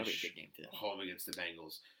they finish good game too. home against the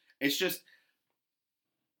Bengals. It's just,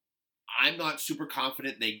 I'm not super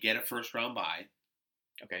confident they get a first-round bye.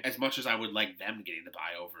 Okay. As much as I would like them getting the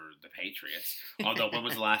bye over the Patriots. Although, when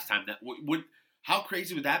was the last time that would? How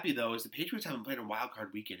crazy would that be, though, is the Patriots haven't played a wild card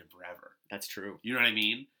weekend in forever. That's true. You know what I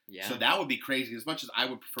mean? Yeah. So that would be crazy. As much as I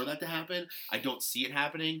would prefer that to happen, I don't see it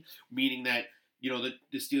happening, meaning that,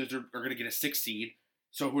 the Steelers are going to get a 6 seed.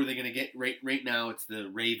 So who are they going to get? Right now, it's the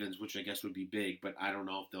Ravens, which I guess would be big, but I don't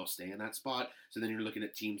know if they'll stay in that spot. So then you're looking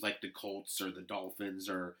at teams like the Colts or the Dolphins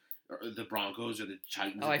or the Broncos or the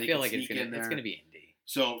Titans. Oh, I feel like it's gonna be Indy.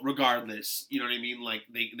 So regardless, you know what I mean? Like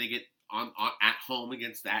they get on at home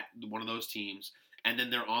against one of those teams, and then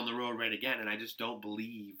they're on the road right again. And I just don't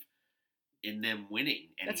believe in them winning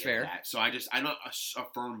any That's of fair. that. So I'm not a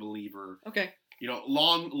firm believer. Okay.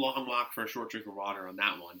 Long walk for a short drink of water on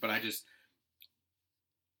that one. But I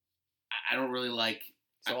don't really like.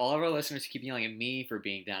 So all of our listeners keep yelling at me for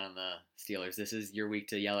being down on the Steelers. This is your week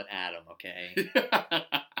to yell at Adam, okay?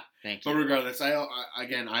 Thank you. But regardless,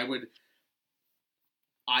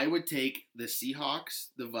 I would take the Seahawks,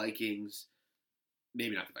 the Vikings,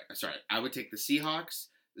 maybe not the Vikings. Sorry, I would take the Seahawks,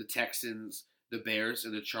 the Texans, the Bears,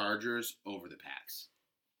 and the Chargers over the Pats.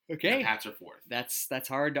 Okay, the Pats are fourth. That's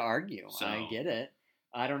hard to argue. So, I get it.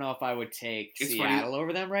 I don't know if I would take It's Seattle funny.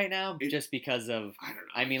 over them right now, just because of. I don't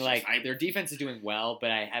know. I mean, It's just- their defense is doing well,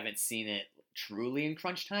 but I haven't seen it truly in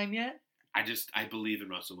crunch time yet. I believe in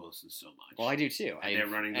Russell Wilson so much. Well, I do too. And they're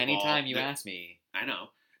running the anytime ball. you ask me. I know.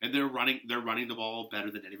 And they're running the ball better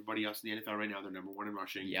than everybody else in the NFL right now. They're number one in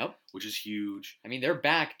rushing. Yep. Which is huge. I mean, they're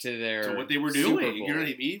back to their So what they were Super doing, Bowl you know what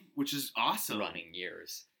I mean? Which is awesome. running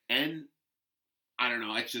years. And I don't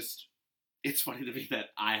know, it's funny to me that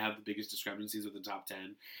I have the biggest discrepancies with the top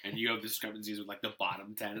 10 and you have discrepancies with like the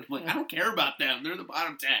bottom 10. I'm like, I don't care about them. They're the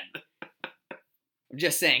bottom 10. I'm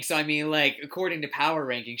just saying. So, I mean, according to power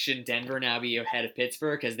rankings, shouldn't Denver now be ahead of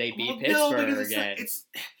Pittsburgh because they beat Pittsburgh again?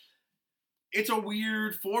 It's a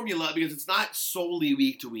weird formula because it's not solely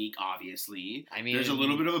week to week, obviously. I mean, there's a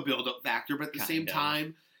little bit of a build-up factor, but at the same kind of.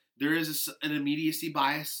 time, there is an immediacy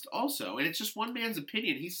bias also. And it's just one man's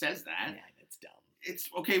opinion. He says that. Yeah, that's dumb. It's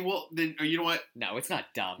okay. Well, then you know what? No, it's not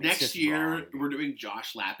dumb. It's Next just year, wrong. we're doing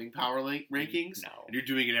Josh Lapping power rankings. No. And you're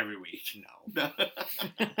doing it every week. No.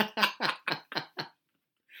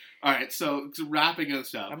 All right, so wrapping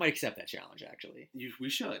us up. I might accept that challenge, actually. We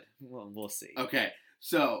should. Well, we'll see. Okay,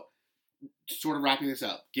 so sort of wrapping this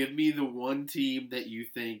up. Give me the one team that you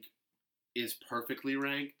think is perfectly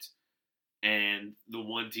ranked and the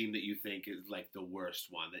one team that you think is like the worst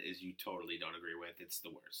one that is you totally don't agree with. It's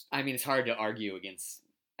the worst. I mean, it's hard to argue against.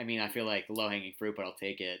 I mean, I feel like low-hanging fruit, but I'll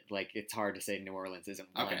take it. It's hard to say New Orleans isn't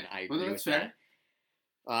one. Okay. I agree that's with fair. that.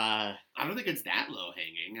 I don't think it's that low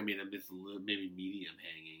hanging. I mean, it's maybe medium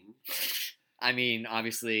hanging. But... I mean,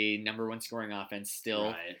 obviously, number one scoring offense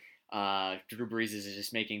still. Right. Drew Brees is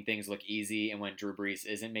just making things look easy, and when Drew Brees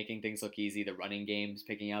isn't making things look easy, the running game's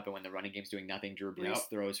picking up, and when the running game's doing nothing, Drew Brees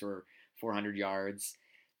throws for 400 yards.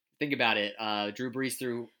 Think about it. Drew Brees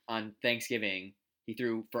threw on Thanksgiving. He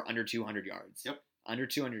threw for under 200 yards. Yep. Under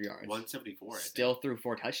 200 yards. 174. Still threw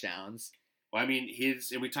 4 touchdowns. Well, I mean,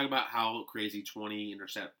 and we talk about how crazy 20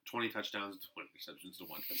 touchdowns, 20 interceptions to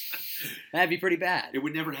 1 touchdown. That'd be pretty bad. It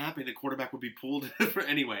would never happen. The quarterback would be pulled for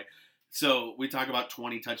anyway. So we talk about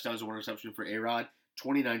 20 touchdowns to 1 interception for A-Rod,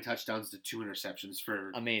 29 touchdowns to 2 interceptions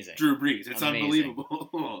for Amazing. Drew Brees. It's Amazing.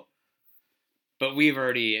 unbelievable. But we've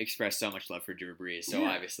already expressed so much love for Drew Brees, so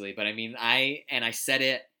Yeah. obviously. But I mean, I said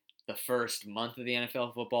it the first month of the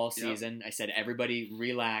NFL football season. Yep. I said, everybody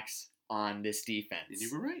relax on this defense. And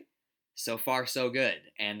you were right. So far, so good.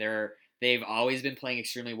 And they've always been playing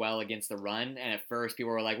extremely well against the run. And at first,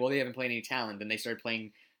 people were like, well, they haven't played any talent. Then they started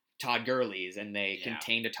playing Todd Gurley's, and they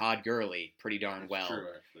contained a Todd Gurley pretty darn well. True,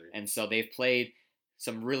 actually. And so they've played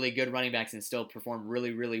some really good running backs and still performed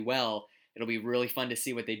really, really well. It'll be really fun to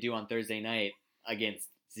see what they do on Thursday night against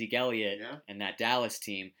Zeke Elliott and that Dallas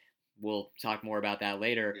team. We'll talk more about that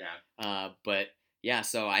later. Yeah. But yeah,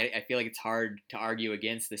 so I feel like it's hard to argue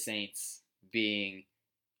against the Saints being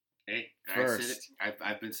Hey, first.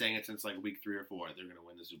 I've been saying it since like week 3 or 4. They're going to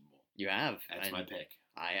win the Super Bowl. You have. That's my pick.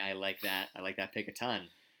 I like that. I like that pick a ton.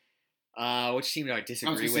 Which team do I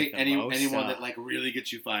disagree with the most? Anyone that like really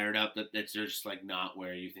gets you fired up that they're just like not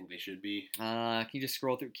where you think they should be. Can you just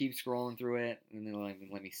keep scrolling through it, and then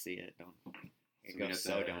let me see it. It goes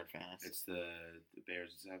so darn fast. It's the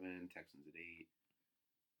Bears at 7, Texans at 8,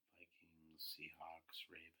 Vikings, Seahawks,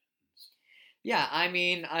 Ravens. Yeah, I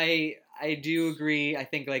mean, I do agree. I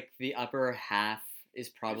think like the upper half is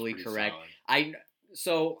probably correct. Solid.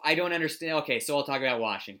 So I don't understand. Okay, so I'll talk about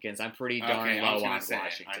Washington. I'm pretty darn low on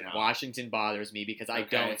Washington. Washington bothers me because I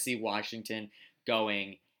don't see Washington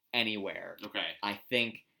going anywhere. Okay. I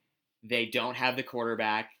think they don't have the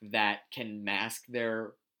quarterback that can mask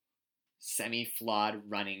their semi-flawed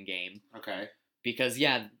running game. Okay. Because,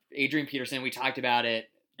 yeah, Adrian Peterson, we talked about it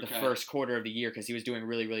the first quarter of the year because he was doing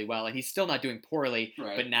really, really well. And he's still not doing poorly.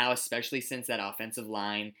 Right. But now, especially since that offensive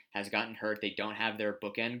line has gotten hurt, they don't have their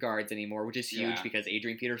bookend guards anymore, which is huge because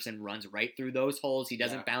Adrian Peterson runs right through those holes. He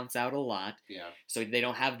doesn't bounce out a lot. Yeah. So they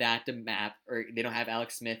don't have that to map, or they don't have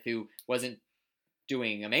Alex Smith, who wasn't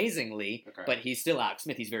doing amazingly, but he's still Alex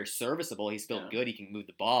Smith. He's very serviceable. He's still good. He can move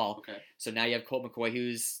the ball. Okay. So now you have Colt McCoy,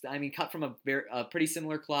 who's, I mean, cut from a pretty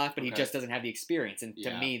similar cloth, but he just doesn't have the experience. And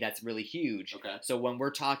to me, that's really huge. Okay. So when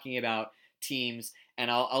we're talking about teams, and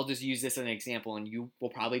I'll just use this as an example, and you will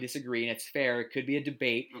probably disagree, and it's fair. It could be a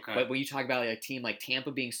debate. Okay. But when you talk about like a team like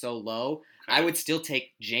Tampa being so low, I would still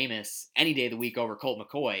take Jameis any day of the week over Colt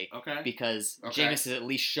McCoy. Okay. Because Jameis has at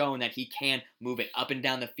least shown that he can move it up and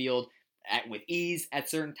down the field with ease at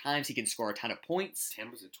certain times. He can score a ton of points.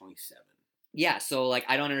 Tampa's at 27. Yeah, so like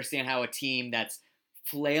I don't understand how a team that's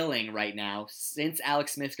flailing right now, since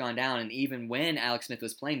Alex Smith's gone down, and even when Alex Smith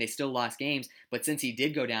was playing, they still lost games. But since he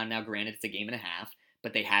did go down, now granted it's a game and a half,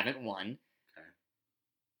 but they haven't won.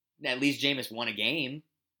 Okay. At least Jameis won a game.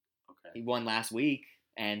 Okay. He won last week.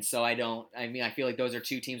 And so I feel like those are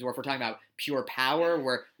two teams where if we're talking about pure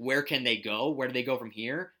power, where can they go? Where do they go from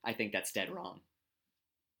here? I think that's dead wrong.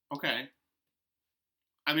 Okay.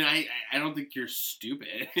 I mean, I don't think you're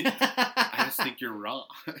stupid. I just think you're wrong.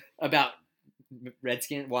 About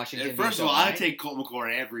Washington. First of all, I take Colt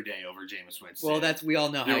McCoy every day over Jameis Winston. Well, we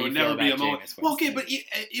all know how you feel about Jameis Winston. Well, okay, but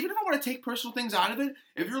even if I want to take personal things out of it,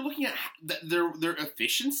 if you're looking at their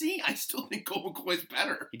efficiency, I still think Colt McCoy's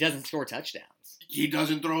better. He doesn't score touchdowns. He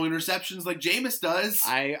doesn't throw interceptions like Jameis does.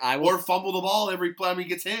 Or fumble the ball every time he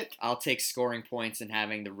gets hit. I'll take scoring points and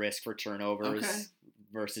having the risk for turnovers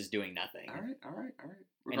versus doing nothing. All right.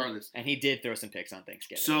 Regardless. And he did throw some picks on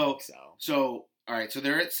Thanksgiving. So all right, so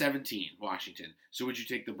they're at 17, Washington. So would you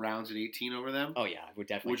take the Browns at 18 over them? Oh, yeah, I would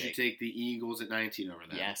definitely Would you take the Eagles at 19 over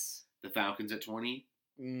them? Yes. The Falcons at 20?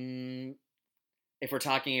 If we're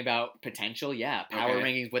talking about potential, yeah. Power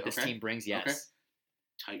rankings, what this team brings, yes. Okay.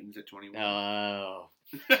 Titans at 21. Oh.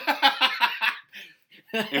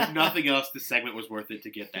 If nothing else, the segment was worth it to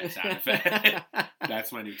get that sound effect.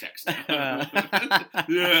 That's my new text.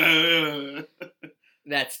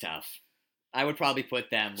 That's tough. I would probably put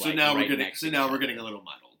them. So now we're getting a little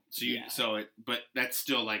muddled. But that's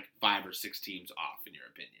still like 5 or 6 teams off in your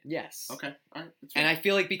opinion. Yes. Okay. All right. And I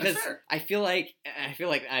feel like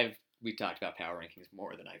we've talked about power rankings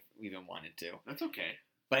more than I've even wanted to. That's okay.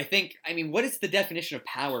 But what is the definition of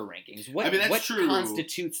power rankings? What true.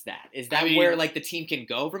 constitutes that? Is that where like the team can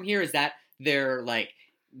go from here? Is that they're like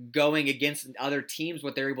going against other teams,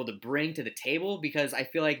 what they're able to bring to the table? Because I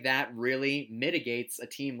feel like that really mitigates a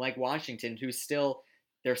team like Washington, who's still,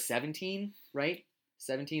 they're 17, right?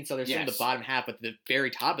 17, so they're still in the bottom half, but the very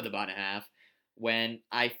top of the bottom half, when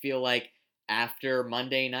I feel like after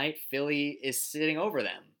Monday night, Philly is sitting over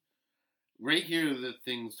them. Right here, the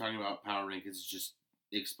things talking about power rankings is just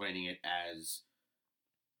explaining it as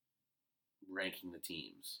ranking the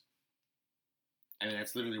teams. I mean,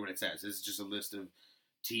 that's literally what it says. It's just a list of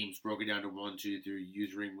teams broken down to 1, 2, 3,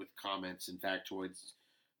 using with comments and factoids.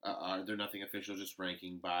 They're nothing official, just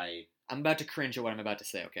ranking by... I'm about to cringe at what I'm about to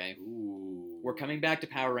say, okay? Ooh. We're coming back to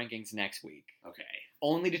power rankings next week. Okay.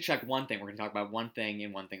 Only to check one thing. We're going to talk about one thing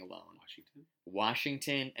and one thing alone.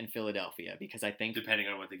 Washington and Philadelphia, because I think... Depending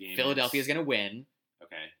on what the game Philadelphia is going to win.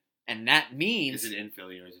 Okay. And that means... Is it in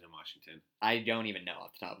Philly or is it in Washington? I don't even know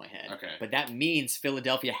off the top of my head. Okay. But that means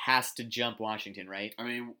Philadelphia has to jump Washington, right? I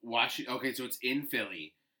mean, Washington... Okay, so it's in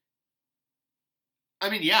Philly. I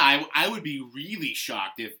mean, yeah, I would be really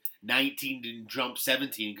shocked if 19 didn't jump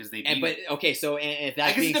 17 because they beat... So if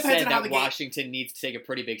that being said, that Washington needs to take a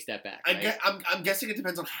pretty big step back, right? I'm guessing it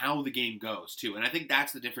depends on how the game goes, too. And I think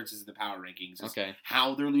that's the differences in the power rankings. Is okay.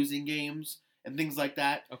 How they're losing games and things like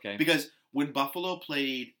that. Okay. Because when Buffalo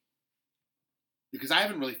played... Because I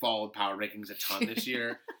haven't really followed power rankings a ton this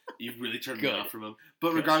year. You really turned Good. me off from them. But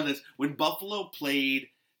Good. regardless, when Buffalo played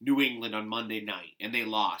New England on Monday night and they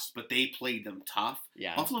lost, but they played them tough,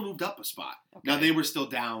 Yeah. Buffalo moved up a spot. Okay. Now, they were still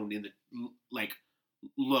down in the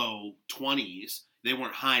low 20s. They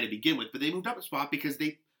weren't high to begin with, but they moved up a spot because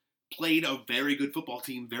they played a very good football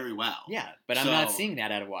team very well. Yeah, but I'm not So- seeing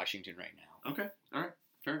that out of Washington right now. Okay. All right.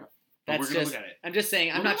 Fair enough. But That's we're gonna just. look at it. I'm just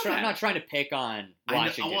saying. I'm We're not gonna look I'm at not trying to pick on I know,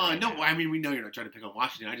 Washington. well, right no, now. I mean, we know you're not trying to pick on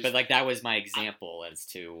Washington. I just, But like that was my example as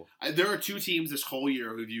to. there are two teams this whole year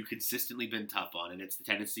who you've consistently been tough on, and it's the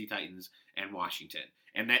Tennessee Titans and Washington.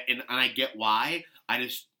 And I get why. I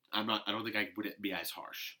don't think I would be as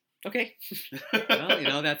harsh. Okay.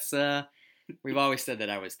 Well, that's. We've always said that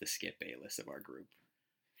I was the Skip Bayless of our group.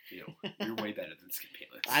 You're way better than Skip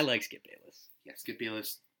Bayless. I like Skip Bayless. Yeah, Skip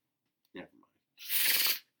Bayless. Never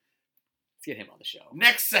mind. Let's get him on the show.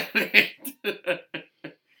 Next segment.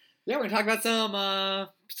 Yeah, we're gonna talk about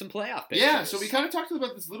some playoff pictures. Yeah, so we kind of talked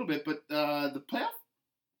about this a little bit, but the playoff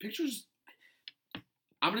pictures.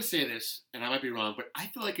 I'm gonna say this, and I might be wrong, but I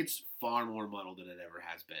feel like it's far more muddled than it ever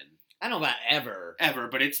has been. I don't know about ever,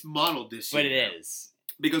 But it's muddled this but year. it is.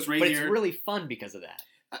 Because But it's really fun because of that.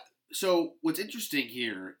 So what's interesting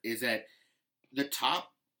here is that the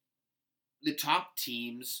top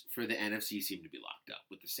teams for the NFC seem to be locked up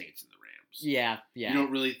with the Saints and the Rams. Yeah. You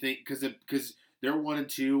don't really think because they're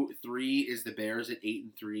 1-2, 3 is the Bears at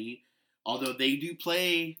 8-3. Although they do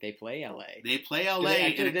play, They play LA. they play LA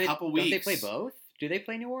in a couple weeks. Don't they play both? Do they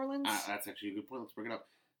play New Orleans? That's actually a good point. Let's bring it up.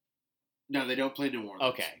 No, they don't play New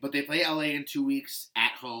Orleans. Okay. But they play LA in 2 weeks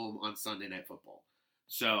at home on Sunday Night Football.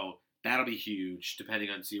 So that'll be huge, depending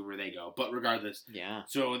on seeing where they go. But regardless, Yeah.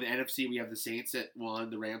 so in the NFC, we have the Saints at 1,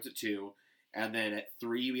 the Rams at 2, and then at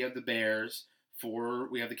 3 we have the Bears. 4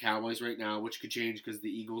 we have the Cowboys right now, which could change because the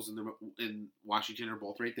Eagles and Washington are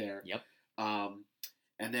both right there. Yep.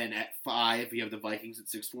 And then at 5 we have the Vikings at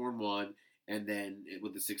 6-4-1, and then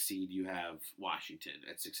with the 6th seed you have Washington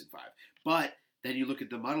at 6-5. But then you look at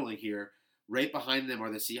the muddling here. Right behind them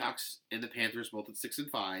are the Seahawks and the Panthers, both at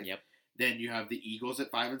 6-5. Yep. Then you have the Eagles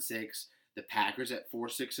at 5-6, the Packers at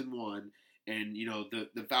 4-6-1, and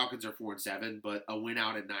the Falcons are 4-7. But a win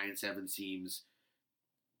out at 9-7 seems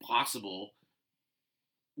possible.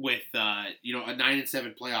 With a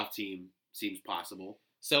 9-7 playoff team seems possible.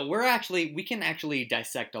 So we can actually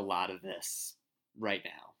dissect a lot of this right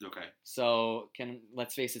now. Okay. So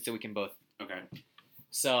let's face it, so we can both. Okay.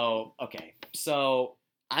 So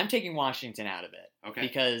I'm taking Washington out of it. Okay.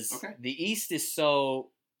 Because the East is so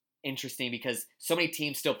interesting because so many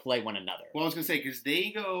teams still play one another. Well, I was gonna say because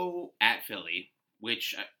they go at Philly,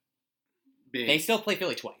 which big, they still play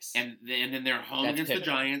Philly twice, and then they're home That's against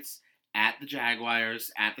pivotal. the Giants, at the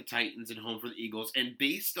Jaguars, at the Titans, and home for the Eagles. And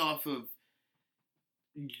based off of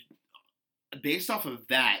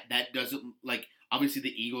that doesn't obviously the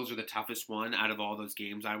Eagles are the toughest one out of all those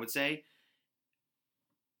games, I would say.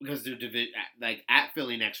 Because they're at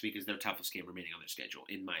Philly next week is their toughest game remaining on their schedule,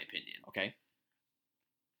 in my opinion. Okay.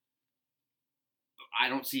 I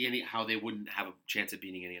don't see how they wouldn't have a chance at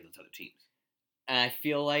beating any of those other teams. And I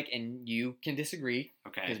feel like, and you can disagree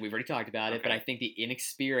Okay. because we've already talked about it, but Okay. I think the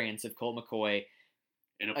inexperience of Colt McCoy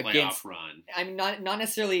In a playoff against- run. I'm not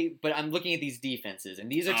necessarily, but I'm looking at these defenses,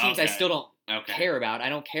 and these are teams I Okay. still don't Okay. care about. I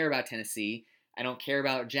don't care about Tennessee. I don't care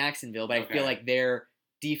about Jacksonville, but I Okay. feel like their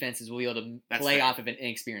defenses will be able to That's play fair. off of an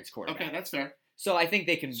inexperienced quarterback. Okay, that's fair. So I think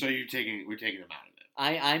they can. So we're taking them out of it.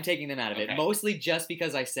 I'm taking them out of it, Okay. mostly just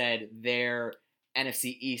because I said their NFC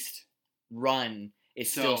East run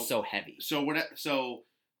is still so heavy. So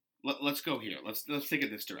let's go here. Let's take it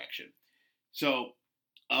this direction. So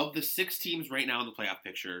of the 6 teams right now in the playoff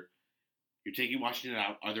picture, you're taking Washington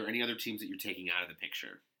out. Are there any other teams that you're taking out of the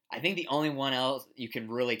picture? I think the only one else you can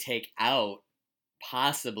really take out,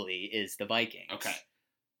 possibly, is the Vikings. Okay.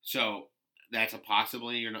 So that's a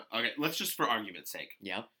possibility. You're not okay. Let's just, for argument's sake,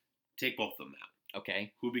 Yep. take both of them out.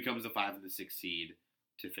 Okay. Who becomes the 5 and the 6 seed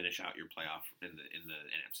to finish out your playoff in the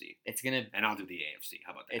NFC? It's gonna And I'll do the AFC.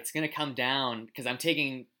 How about that? It's gonna come down because I'm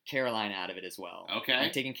taking Carolina out of it as well. Okay.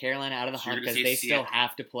 I'm taking Carolina out of the So you're hunt gonna because say they still Seattle.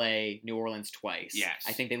 have to play New Orleans twice. Yes.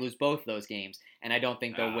 I think they lose both those games, and I don't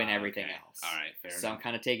think they'll win everything Okay. else. All right, fair So enough. I'm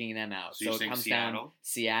kind of taking them out. So you're So it saying comes Seattle? down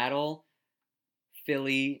Seattle,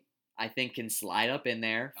 Philly. I think can slide up in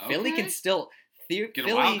there. Philly Okay. can still Get a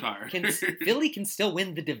Philly wild card. Philly can still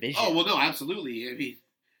win the division. Oh well, no, absolutely. I mean,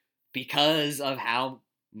 because of how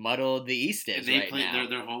muddled the East is they right play. now.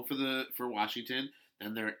 They're home for Washington.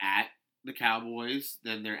 Then they're at the Cowboys.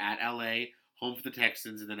 Then they're at LA. Home for the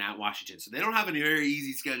Texans, and then at Washington. So they don't have a very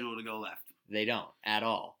easy schedule to go left. They don't at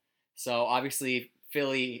all. So obviously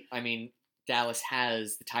Dallas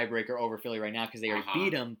has the tiebreaker over Philly right now because they already beat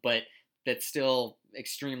them, but that's still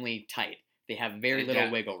extremely tight. They have very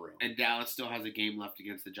little wiggle room. And Dallas still has a game left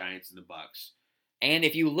against the Giants and the Bucks. And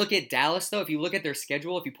if you look at Dallas, though, if you look at their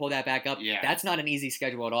schedule, if you pull that back up, that's not an easy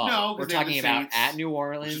schedule at all. No, we're talking about at New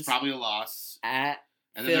Orleans, which is probably a loss. At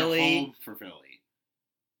and Philly. They're home for Philly.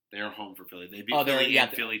 They're home for Philly. They beat Philly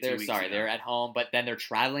and Philly 2 weeks ago. They're at home, but then they're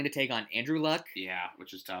traveling to take on Andrew Luck. Yeah,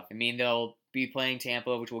 which is tough. I mean, they'll be playing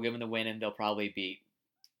Tampa, which will give them the win, and they'll probably beat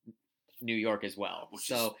New York as well.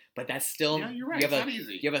 But that's still you're right. It's not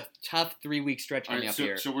easy. You have a tough 3-week stretch coming up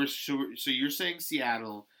here. So you're saying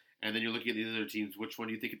Seattle, and then you're looking at these other teams. Which one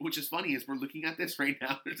do you think? Which is funny is we're looking at this right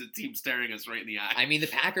now. There's a team staring us right in the eye. I mean, the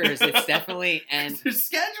Packers. It's definitely and the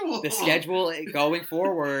schedule. The schedule going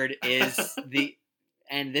forward is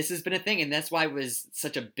and this has been a thing, and that's why it was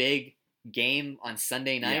such a big game on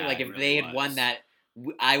Sunday night. Yeah, like if they had won that,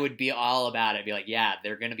 I would be all about it. I'd be like, yeah,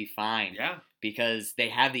 they're going to be fine. Yeah. Because they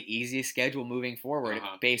have the easiest schedule moving forward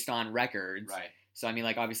based on records. Right. So, I mean,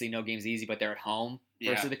 like, obviously no game's easy, but they're at home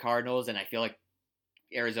versus the Cardinals, and I feel like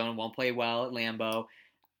Arizona won't play well at Lambeau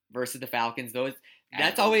versus the Falcons.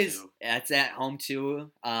 That's at home,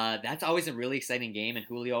 too. That's always a really exciting game, and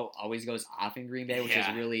Julio always goes off in Green Bay, which is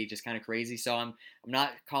really just kind of crazy. So, I'm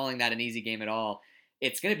not calling that an easy game at all.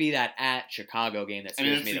 It's going to be that at Chicago game that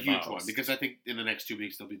scares me the most. That's a huge one, because I think in the next 2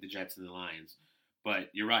 weeks they'll beat the Jets and the Lions. But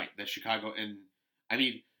you're right, that Chicago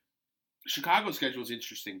Chicago's schedule is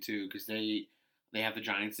interesting too, because they have the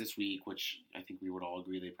Giants this week, which I think we would all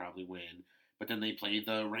agree they probably win. But then they play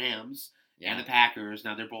the Rams and the Packers.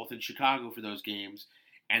 Now they're both in Chicago for those games,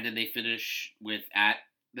 and then they finish with at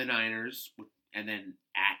the Niners and then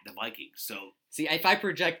at the Vikings. So see, if I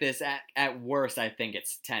project this at worst, I think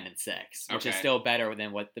it's 10-6, which is still better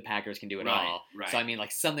than what the Packers can do at all. Right. So I mean,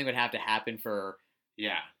 like something would have to happen for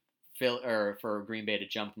for Green Bay to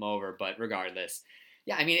jump them over, but regardless,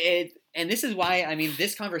 I mean and this is why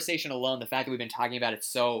this conversation alone, the fact that we've been talking about it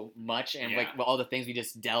so much, and like all the things we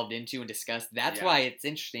just delved into and discussed, that's why it's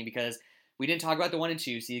interesting, because we didn't talk about the 1 and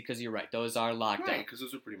 2 seed, because you're right, those are locked up. Because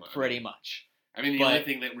those are pretty much. I mean, the only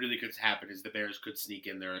thing that really could happen is the Bears could sneak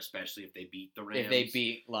in there, especially if they beat the Rams. If they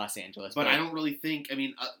beat Los Angeles, but I don't really think. I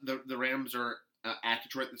mean, the Rams are at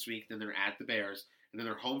Detroit this week, then they're at the Bears. And then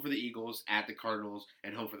they're home for the Eagles, at the Cardinals,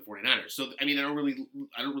 and home for the 49ers. So, I mean, I don't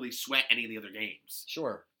really sweat any of the other games.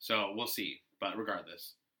 Sure. So, we'll see. But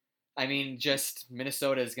regardless. I mean, just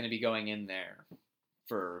Minnesota is going to be going in there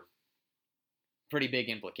for pretty big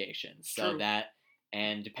implications. So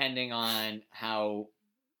and depending on how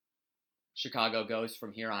Chicago goes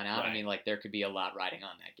from here on out, I mean, like, there could be a lot riding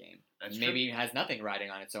on that game. Maybe it has nothing riding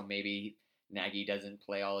on it, so maybe Nagy doesn't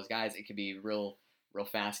play all his guys. It could be real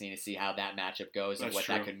fascinating to see how that matchup goes and what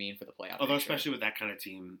that could mean for the playoff. Although, especially with that kind of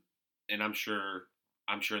team, and I'm sure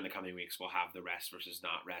in the coming weeks we'll have the rest versus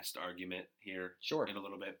not rest argument here in a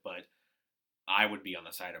little bit, but I would be on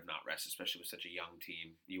the side of not rest, especially with such a young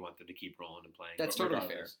team. You want them to keep rolling and playing. That's totally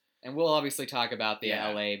fair. And we'll obviously talk about the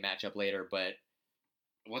LA matchup later, but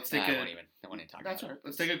let's take I won't even talk about it. That's all right.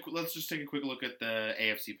 Let's just take a quick look at the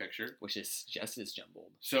AFC picture, which is just as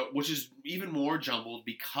jumbled. Which is even more jumbled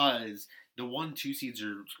because the 1-2 seeds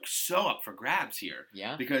are so up for grabs here.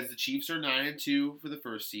 Yeah. Because the Chiefs are 9-2 for the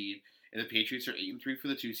first seed, and the Patriots are 8-3 for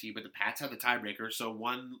the 2 seed, but the Pats have the tiebreaker, so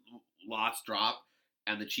one loss drop,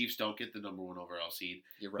 and the Chiefs don't get the number 1 overall seed.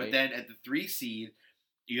 You're right. But then at the 3 seed,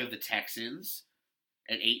 you have the Texans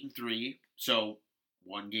at 8-3, so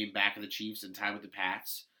one game back of the Chiefs and tied with the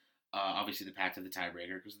Pats. Obviously, the Pats have the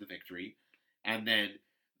tiebreaker because of the victory. And then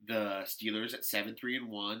the Steelers at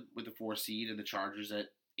 7-3-1 with the 4 seed, and the Chargers at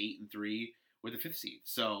 8-3 with the 5th seed.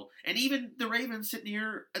 So, and even the Ravens sitting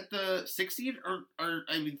here at the 6th seed are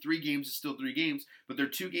 3 games is still 3 games, but they're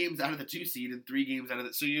 2 games out of the 2 seed and 3 games out of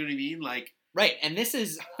the. So you know what I mean? Like, right. And this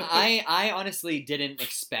is I honestly didn't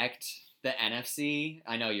expect the NFC.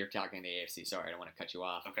 I know you're talking the AFC. Sorry, I don't want to cut you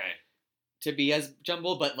off. Okay. To be as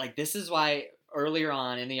jumbled, but like this is why earlier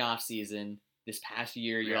on in the offseason, this past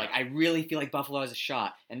year, you're like, I really feel like Buffalo has a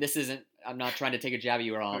shot. And this isn't, I'm not trying to take a jab at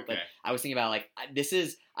you at all, but I was thinking about like,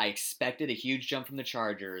 I expected a huge jump from the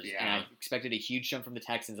Chargers, and I expected a huge jump from the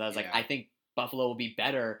Texans. I was like, I think Buffalo will be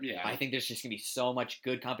better. Yeah. I think there's just going to be so much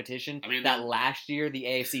good competition that last year the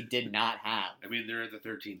AFC did not have. I mean, they're at the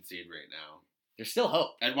 13th seed right now. There's still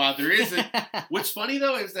hope. And while there isn't, what's funny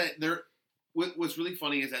though is that what's really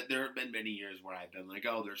funny is that there have been many years where I've been like,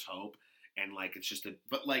 oh, there's hope. And like, it's just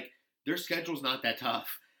but like, their schedule's not that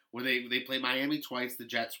tough. Where they play Miami twice, the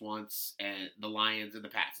Jets once, and the Lions and the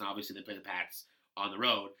Pats. And obviously they play the Pats on the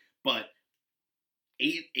road. But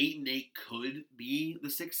 8-8 could be the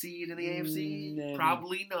 6th seed in the AFC.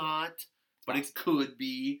 Probably not, but it could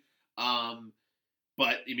be. But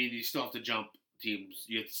I mean, you still have to jump teams.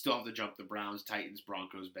 You still have to jump the Browns, Titans,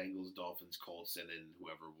 Broncos, Bengals, Dolphins, Colts, and then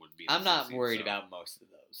whoever would be. I'm not worried about most of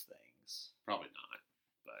those things. Probably not.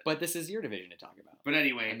 But this is your division to talk about. But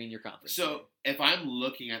anyway, I mean, your conference. So if I'm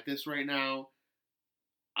looking at this right now,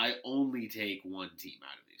 I only take one team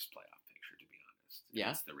out of this playoff picture, to be honest. Yeah.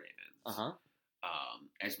 It's the Ravens. Uh-huh.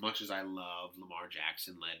 As much as I love Lamar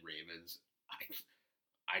Jackson-led Ravens,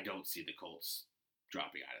 I don't see the Colts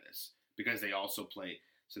dropping out of this because they also play.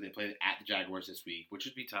 So they play at the Jaguars this week, which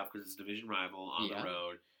would be tough because it's a division rival on the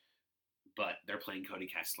road. But they're playing Cody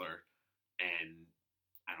Kessler, and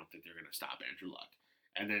I don't think they're going to stop Andrew Luck.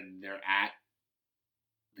 And then they're at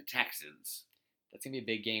the Texans. That's going to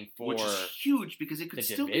be a big game for which is huge because it could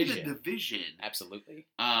still be the division. Absolutely.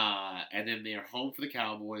 And then they're home for the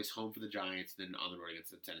Cowboys, home for the Giants, then on the road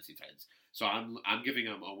against the Tennessee Titans. So I'm giving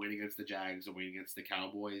them a win against the Jags, a win against the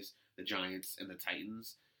Cowboys, the Giants, and the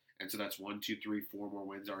Titans. And so that's 1, 2, 3, 4 more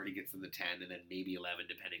wins already gets them to 10, and then maybe 11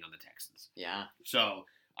 depending on the Texans. Yeah. So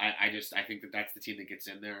I think that that's the team that gets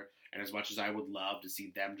in there. And as much as I would love to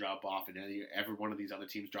see them drop off and every one of these other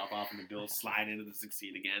teams drop off and the Bills slide into the 6th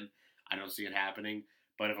seed again, I don't see it happening.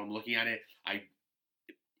 But if I'm looking at it,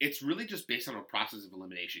 it's really just based on a process of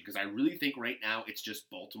elimination because I really think right now it's just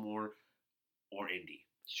Baltimore or Indy.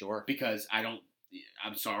 Sure. Because I'm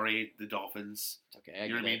sorry, the Dolphins. Okay. You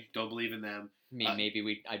know what I mean? Don't believe in them. I mean,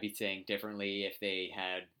 maybe I'd be saying differently if they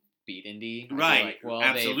had beat Indy. Right. Like, well,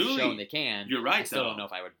 absolutely. they've shown they can. You're right, I still don't know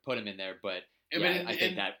if I would put them in there, but I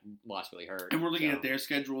think that loss really hurt. And we're looking at their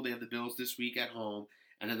schedule. They have the Bills this week at home,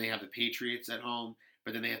 and then they have the Patriots at home,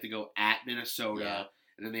 but then they have to go at Minnesota,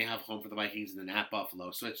 and then they have home for the Vikings, and then at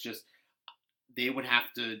Buffalo. So it's just they would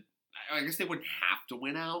have to – I guess they wouldn't have to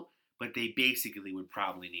win out, but they basically would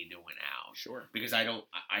probably need to win out. Sure. Because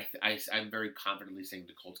I'm very confidently saying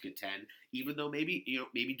the Colts get 10, even though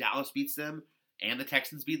maybe Dallas beats them and the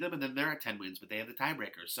Texans beat them, and then they're at 10 wins, but they have the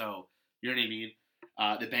tiebreaker. So, you know what I mean?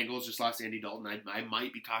 The Bengals just lost Andy Dalton. I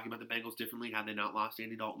might be talking about the Bengals differently had they not lost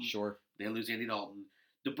Andy Dalton. Sure. They lose Andy Dalton.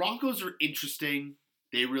 The Broncos are interesting.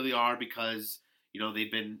 They really are because,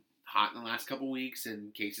 they've been hot in the last couple weeks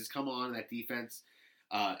and cases come on, that defense,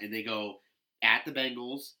 and they go at the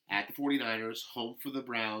Bengals, at the 49ers, home for the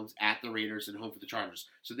Browns, at the Raiders, and home for the Chargers.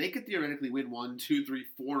 So they could theoretically win 1, 2, 3,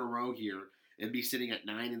 4 in a row here and be sitting at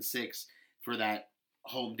 9-6 for that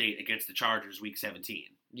home date against the Chargers week 17.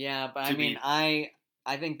 Yeah, but I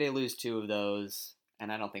think they lose 2 of those,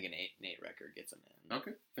 and I don't think an 8-8 record gets them in.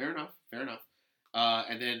 Okay, fair enough.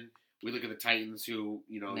 And then we look at the Titans, who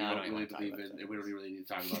you don't really believe in, and we don't really need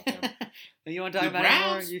to talk about them. You want to talk about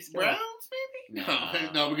Browns? Browns, maybe?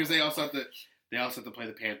 No, because they also have to play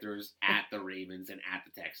the Panthers at the Ravens and at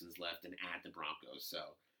the Texans left and at the Broncos.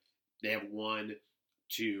 So they have 1,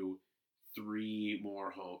 2, 3 more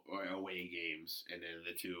home or away games, and then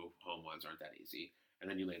the 2 home ones aren't that easy. And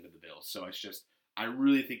then you land at the Bills. So it's just, I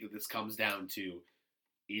really think that this comes down to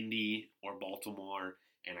Indy or Baltimore,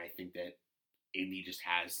 and I think that Indy just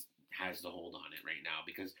has the hold on it right now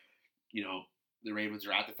because, the Ravens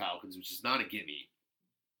are at the Falcons, which is not a gimme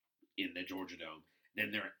in the Georgia Dome.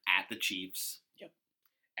 Then they're at the Chiefs. Yep.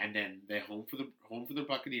 And then they're home for the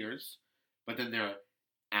Buccaneers, but then they're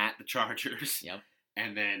at the Chargers. Yep.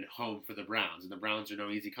 And then home for the Browns. And the Browns are no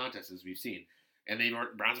easy contest, as we've seen. And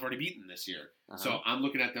Browns have already beaten this year. Uh-huh. So I'm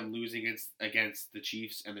looking at them losing against the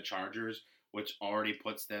Chiefs and the Chargers, which already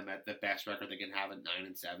puts them at the best record they can have at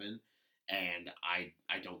 9-7. And I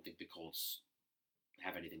don't think the Colts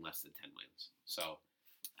have anything less than 10 wins. So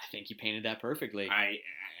I think you painted that perfectly. I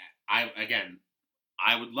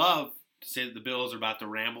would love to say that the Bills are about to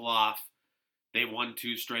ramble off. They won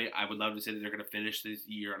 2 straight. I would love to say that they're going to finish this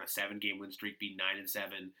year on a 7-game win streak, be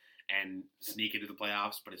 9-7, and sneak into the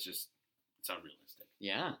playoffs. But it's unrealistic.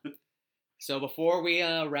 Yeah. So before we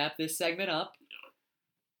wrap this segment up,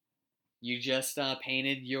 you just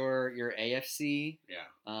painted your AFC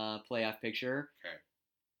playoff picture. Okay.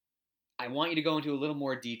 I want you to go into a little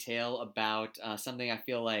more detail about something I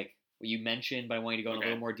feel like you mentioned, but I want you to go into a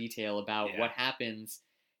little more detail about what happens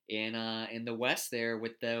in the West there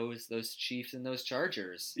with those Chiefs and those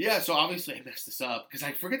Chargers. Yeah, so obviously I messed this up because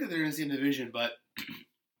I forget that they're in the same division, but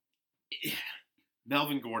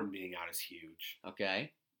Melvin Gordon being out is huge.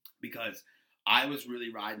 Okay. Because I was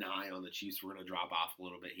really riding high on the Chiefs were going to drop off a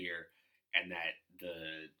little bit here and that the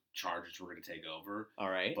Chargers were going to take over. All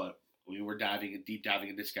right. But we were deep diving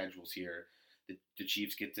into schedules here. The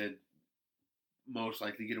Chiefs get to most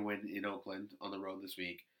likely get a win in Oakland on the road this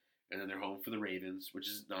week. And then they're home for the Ravens, which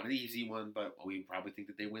is not an easy one, but we probably think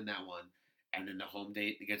that they win that one. And then the home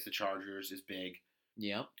date against the Chargers is big.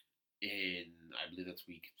 Yep. I believe that's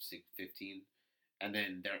week 15. And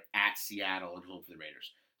then they're at Seattle and home for the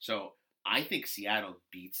Raiders. So I think Seattle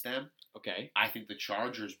beats them. Okay. I think the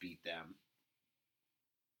Chargers beat them.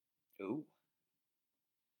 Ooh.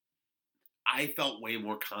 I felt way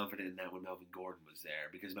more confident in that when Melvin Gordon was there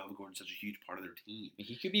because Melvin Gordon's such a huge part of their team.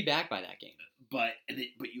 He could be back by that game. But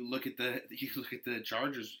you look at the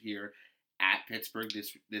Chargers here at Pittsburgh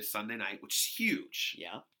this Sunday night, which is huge.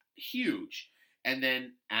 Yeah. Huge. And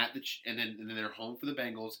then and then they're home for the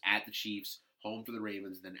Bengals, at the Chiefs, home for the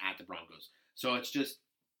Ravens, and then at the Broncos. So it seems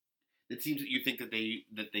that you think that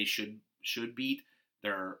they should beat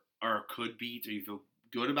or could beat, or you feel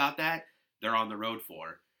good about that, they're on the road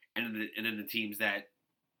for. And then the teams that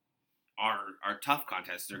are tough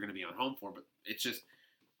contests, they're going to be on home for. But it's just,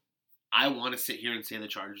 I want to sit here and say the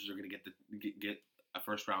Chargers are going to get a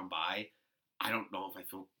first round bye. I don't know if I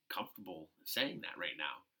feel comfortable saying that right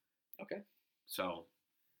now. Okay. So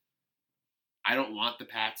I don't want the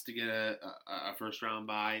Pats to get a first round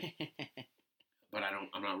bye, but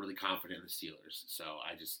I'm not really confident in the Steelers. So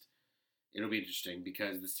it'll be interesting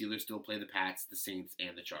because the Steelers still play the Pats, the Saints,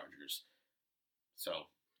 and the Chargers. So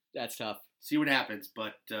that's tough. See what happens,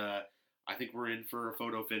 but I think we're in for a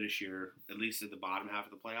photo finish here, at least at the bottom half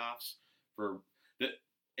of the playoffs,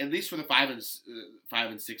 at least for the 5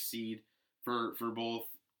 and 6 seed for both,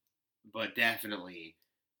 but definitely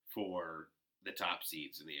for the top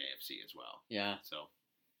seeds in the AFC as well. Yeah. So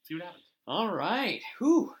see what happens. All right.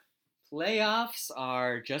 Whew. Playoffs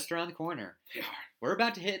are just around the corner. They are. We're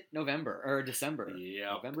about to hit November or December.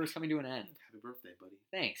 Yeah. November is coming to an end. Happy birthday, buddy.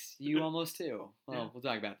 Thanks. You almost too. Well, Yeah. We'll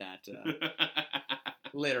talk about that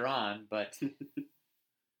later on. But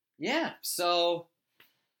yeah, so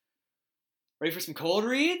ready for some cold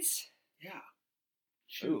reads? Yeah.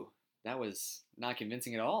 Ooh, that was not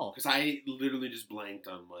convincing at all. Because I literally just blanked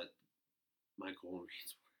on what my cold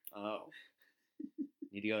reads were. Oh.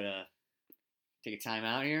 Need to go to take a time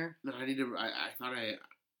out here? No, I need to. I thought I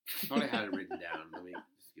had it written down. Let me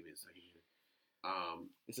just give me a second here.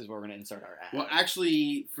 This is where we're gonna insert our ad. Well,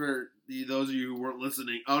 actually, for those of you who weren't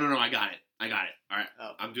listening, no, I got it. All right,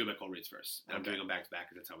 Oh. I'm doing my cold reads first. And I'm Okay. doing them back to back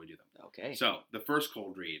because that's how we do them. Okay. So the first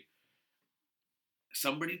cold read.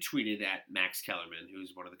 Somebody tweeted at Max Kellerman,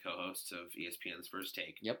 who's one of the co-hosts of ESPN's First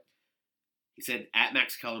Take. Yep. He said, at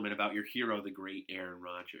Max Kellerman, about your hero, the great Aaron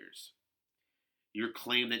Rodgers. Your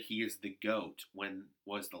claim that he is the GOAT when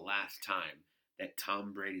was the last time that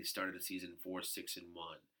Tom Brady started the season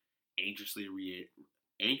 4-6-1, anxiously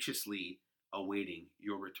awaiting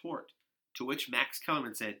your retort. To which Max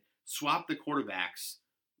Kellerman said, swap the quarterbacks.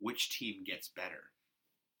 Which team gets better?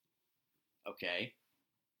 Okay.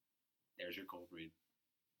 There's your cold read.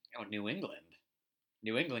 Oh, New England.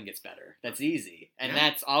 New England gets better. That's easy. And Yeah.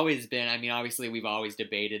 that's always been, I mean, obviously we've always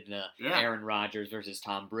debated the Yeah. Aaron Rodgers versus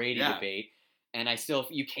Tom Brady Yeah. debate. And I still,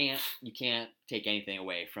 you can't take anything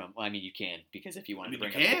away from, well, I mean, you can, because if you wanted to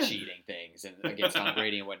bring up the cheating things and against Tom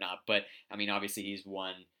Brady and whatnot. But, I mean, obviously he's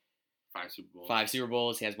won 5 Super Bowls. 5 Super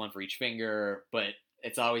Bowls. He has one for each finger. But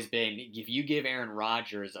it's always been, if you give Aaron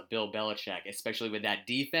Rodgers a Bill Belichick, especially with that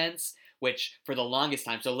defense, which for the longest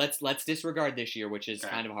time, so let's disregard this year, which is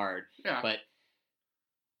kind of hard. Yeah. But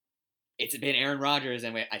it's been Aaron Rodgers,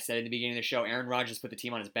 and I said at the beginning of the show, Aaron Rodgers put the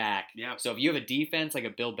team on his back. Yeah. So if you have a defense like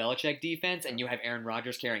a Bill Belichick defense, and you have Aaron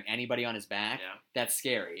Rodgers carrying anybody on his back, that's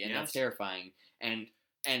scary and that's terrifying. And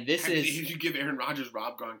this if you give Aaron Rodgers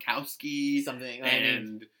Rob Gronkowski, something,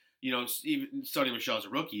 and even Sonny Michel's a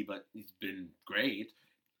rookie, but he's been great.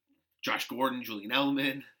 Josh Gordon, Julian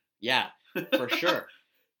Edelman. Yeah, for sure.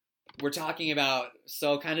 We're talking about,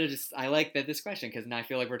 so kind of just, I like this question because now I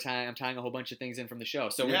feel like I'm tying a whole bunch of things in from the show.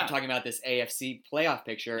 So we're talking about this AFC playoff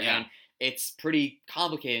picture, and it's pretty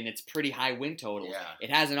complicated and it's pretty high win totals. Yeah. It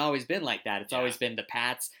hasn't always been like that. It's always been the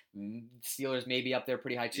Pats, Steelers maybe up there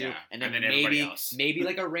pretty high too, and then maybe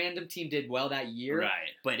like a random team did well that year.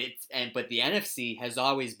 Right. But the NFC has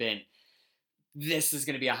always been, this is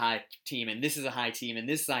going to be a high team, and this is a high team, and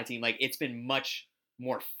this is a high team. Like, it's been much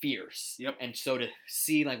more fierce. Yep. And so to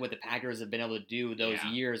see like what the Packers have been able to do those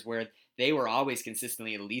years where they were always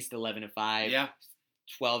consistently at least 11-5,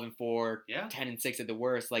 12-4, 10-6 at the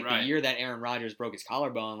worst. Like the year that Aaron Rodgers broke his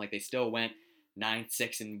collarbone, like they still went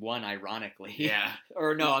 9-6-1, ironically. Yeah.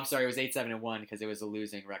 Or no, I'm sorry, it was 8-7-1 because it was a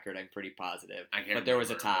losing record. I'm pretty positive. But there was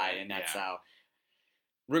a tie, and that's how.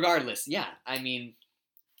 Regardless, I mean,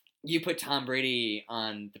 you put Tom Brady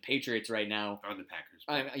on the Patriots right now. On the Packers.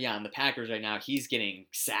 On the Packers right now. He's getting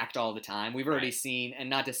sacked all the time. We've already seen,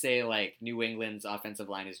 and not to say like New England's offensive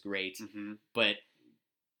line is great, but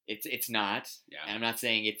it's not. Yeah. And I'm not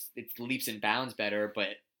saying it's leaps and bounds better, but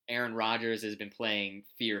Aaron Rodgers has been playing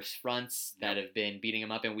fierce fronts that have been beating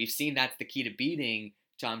him up, and we've seen that's the key to beating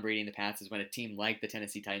Tom Brady in the past is when a team like the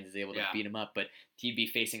Tennessee Titans is able to beat him up, but he'd be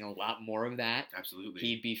facing a lot more of that. Absolutely.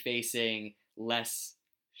 He'd be facing less.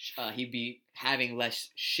 He'd be having less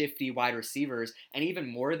shifty wide receivers, and even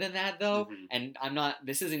more than that, though. Mhm. And I'm not.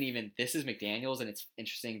 This is McDaniels, and it's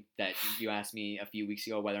interesting that you asked me a few weeks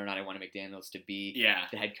ago whether or not I wanted McDaniels to be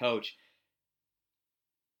the head coach.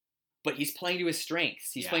 But he's playing to his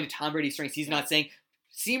strengths. He's playing to Tom Brady's strengths. He's not saying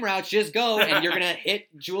seam routes, just go, and you're gonna hit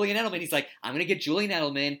Julian Edelman. He's like, I'm gonna get Julian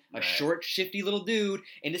Edelman, a short, shifty little dude,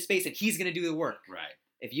 into space, and he's gonna do the work. Right.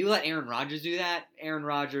 If you let Aaron Rodgers do that, Aaron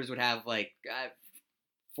Rodgers would have like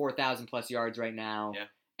 4,000 plus yards right now. Yeah.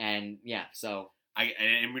 And so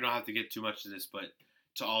and we don't have to get too much to this, but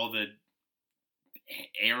to all the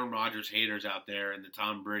Aaron Rodgers haters out there and the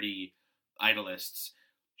Tom Brady idolists,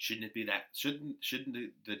 shouldn't it be that? Shouldn't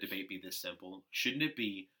the debate be this simple? Shouldn't it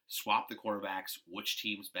be swap the quarterbacks, which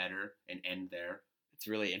team's better, and end there? It's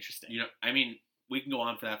really interesting. You know, I mean, we can go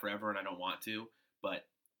on for that forever, and I don't want to, but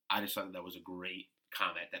I just thought that was a great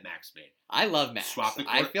comment that Max made. I love Max.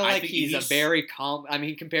 I feel like he's a very calm. I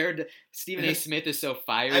mean, compared to Stephen A. Smith is so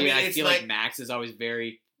fiery. I mean, I feel like Max is always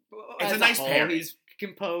very. It's a nice pairing. He's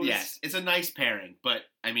composed. Yes, it's a nice pairing, but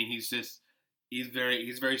I mean, he's a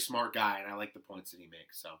very smart guy, and I like the points that he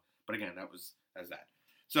makes. So, but again, that's that.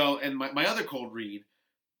 So, and my other cold read,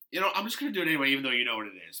 you know, I'm just gonna do it anyway, even though you know what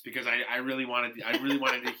it is, because I really wanted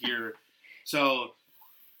to hear. So,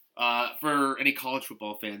 for any college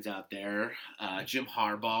football fans out there, Jim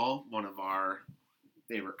Harbaugh, one of our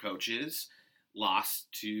favorite coaches,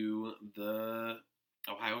 lost to the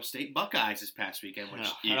Ohio State Buckeyes this past weekend. Which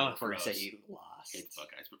I don't know if we're gonna say he lost. Hates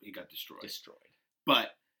Buckeyes, but he got destroyed.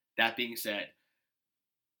 But that being said,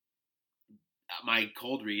 my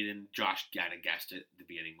cold read, and Josh kind of guessed it at the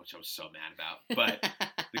beginning, which I was so mad about. But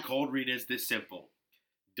the cold read is this simple: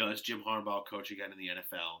 does Jim Harbaugh coach again in the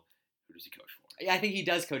NFL? Who does he coach for? I think he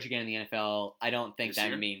does coach again in the NFL. I don't think This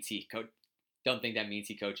year? means he don't think that means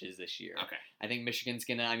he coaches this year. Okay. I think Michigan's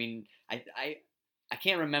gonna. I mean, I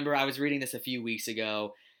can't remember. I was reading this a few weeks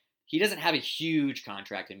ago. He doesn't have a huge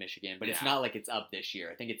contract in Michigan, but it's not like it's up this year.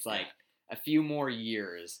 I think it's like a few more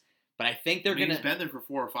years. But I think they're gonna. He's been there for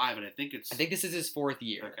 4 or 5, and I think this is his 4th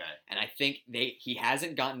year. Okay. And I think he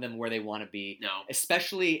hasn't gotten them where they want to be. No.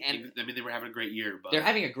 Especially, and I mean, they were having a great year, but they're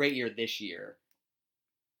having a great year this year.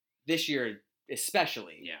 This year,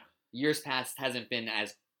 especially. Yeah. Years past hasn't been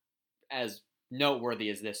as noteworthy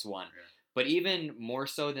as this one. Yeah. But even more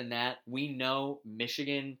so than that, we know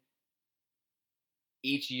Michigan,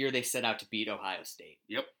 each year they set out to beat Ohio State.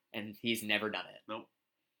 Yep. And he's never done it. Nope.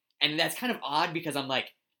 And that's kind of odd because I'm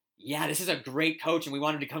like, yeah, this is a great coach and we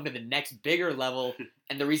want him to come to the next bigger level.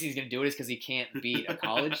 And the reason he's going to do it is because he can't beat a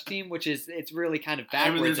college team, which is, it's really kind of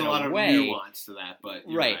backwards. I mean, there's in a lot of way. nuance to that, but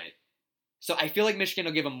you're right. So I feel like Michigan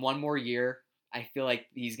will give him one more year. I feel like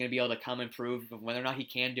he's going to be able to come and prove whether or not he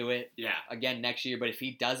can do it again next year. But if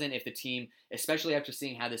he doesn't, if the team, especially after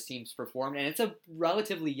seeing how this team's performed, and it's a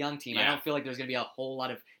relatively young team, I don't feel like there's going to be a whole lot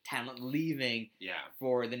of talent leaving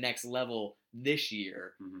for the next level this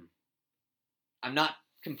year. Mm-hmm. I'm not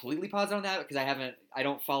completely positive on that because I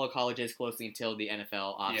don't follow college as closely until the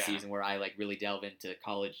NFL offseason where I like really delve into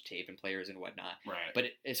college tape and players and whatnot. Right. But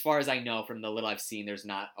as far as I know from the little I've seen, there's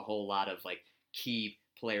not a whole lot of like key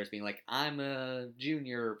players being like, I'm a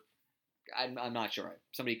junior. I'm not sure.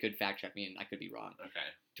 Somebody could fact check me and I could be wrong. Okay.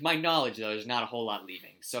 To my knowledge, though, there's not a whole lot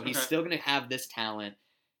leaving. So he's still going to have this talent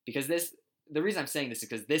because the reason I'm saying this is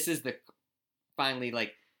because this is finally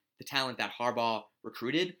like the talent that Harbaugh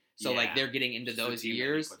recruited. So like they're getting into those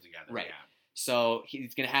years. Right. Yeah. So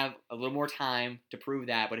he's going to have a little more time to prove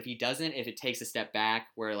that. But if he doesn't, if it takes a step back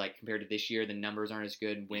where like compared to this year, the numbers aren't as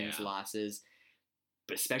good, wins, losses,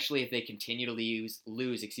 but especially if they continue to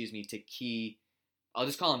lose to key, I'll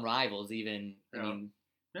just call them rivals even. I mean,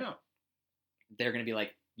 they're going to be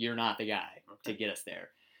like, you're not the guy to get us there.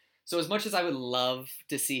 So as much as I would love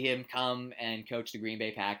to see him come and coach the Green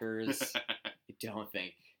Bay Packers, I don't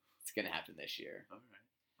think it's going to happen this year.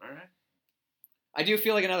 All right. I do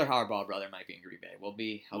feel like another Harbaugh brother might be in Green Bay.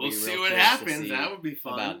 We'll see what happens. That would be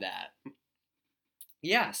fun. About that.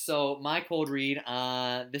 Yeah, so my cold read,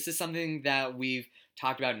 this is something that we've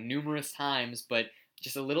talked about numerous times, but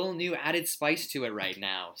just a little new added spice to it right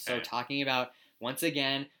now. So talking about, once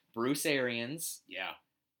again, Bruce Arians,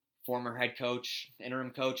 former head coach, interim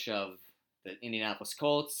coach of the Indianapolis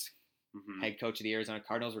Colts, head coach of the Arizona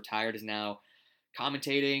Cardinals, retired, is now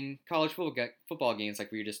commentating college football games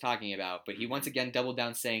like we were just talking about. But he once again doubled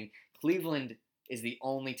down saying, Cleveland is the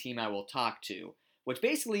only team I will talk to, which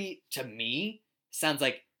basically, to me, sounds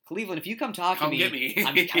like, Cleveland, if you come talk to me, get me.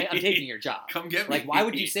 I'm taking your job. Come get me. Like, why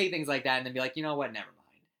would you say things like that and then be like, you know what, never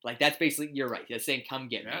mind. Like, that's basically, you're right. That's saying, come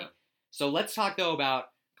get me. So let's talk, though, about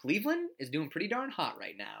Cleveland is doing pretty darn hot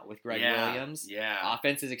right now with Greg Williams. Yeah.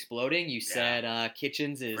 Offense is exploding. You said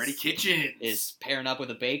Freddie Kitchens is pairing up with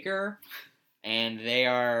a Baker, and they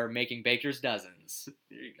are making Baker's dozens.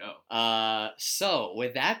 There you go. So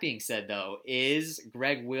with that being said, though, is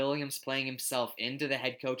Greg Williams playing himself into the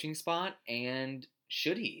head coaching spot, and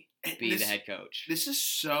should he be the head coach? This is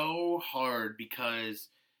so hard because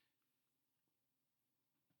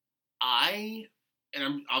I'm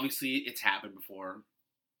obviously it's happened before.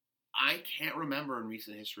 I can't remember in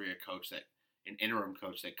recent history an interim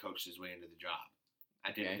coach that coached his way into the job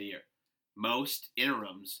at the end of the year. Most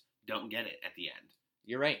interims don't get it at the end.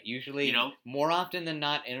 You're right. Usually, more often than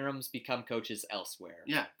not, interims become coaches elsewhere.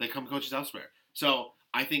 Yeah, they become coaches elsewhere. So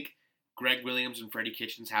I think Greg Williams and Freddie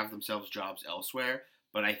Kitchens have themselves jobs elsewhere.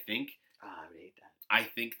 But I think I would hate that. I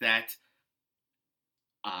think that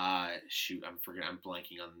I'm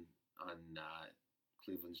blanking on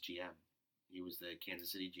Cleveland's GM. He was the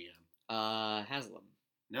Kansas City GM. Haslam.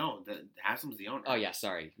 No, Haslam's the owner. Oh yeah,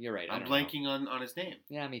 sorry, you're right. I'm blanking on his name.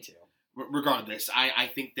 Yeah, me too. Regardless,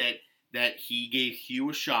 I think that he gave Hugh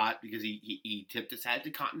a shot because he tipped his hat to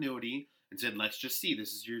continuity and said, let's just see.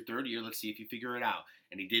 This is your third year. Let's see if you figure it out.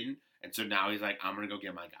 And he didn't. And so now he's like, I'm going to go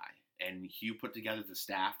get my guy. And Hugh put together the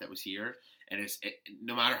staff that was here. And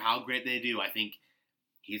no matter how great they do, I think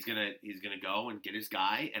he's gonna go and get his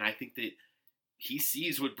guy. And I think that he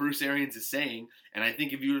sees what Bruce Arians is saying. And I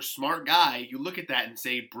think if you're a smart guy, you look at that and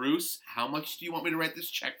say, Bruce, how much do you want me to write this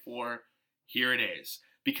check for? Here it is.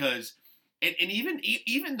 Because and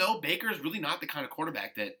even though Baker is really not the kind of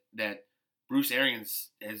quarterback that Bruce Arians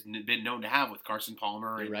has been known to have with Carson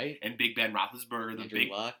Palmer and Big Ben Roethlisberger,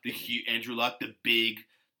 Andrew Luck, the big,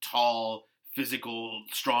 tall, physical,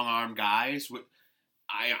 strong-arm guys.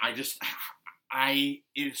 It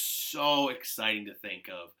is so exciting to think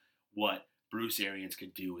of what Bruce Arians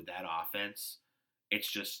could do with that offense.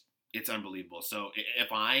 It's unbelievable. So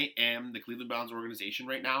if I am the Cleveland Browns organization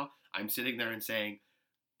right now, I'm sitting there and saying,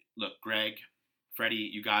 look, Greg, Freddie,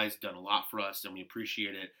 you guys done a lot for us, and we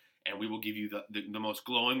appreciate it, and we will give you the most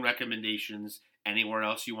glowing recommendations anywhere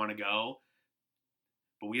else you want to go.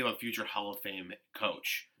 But we have a future Hall of Fame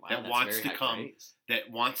coach that wants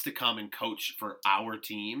to come and coach for our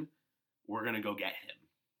team. We're gonna go get him.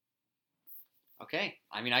 Okay,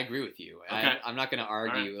 I mean, I agree with you. Okay. I'm not going to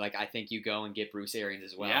argue. Like, I think you go and get Bruce Arians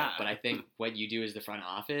as well. Yeah. But I think what you do as the front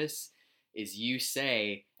office is you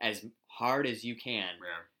say as hard as you can.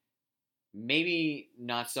 Yeah. Maybe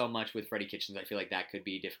not so much with Freddie Kitchens. I feel like that could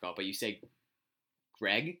be difficult. But you say,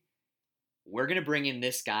 Greg, we're going to bring in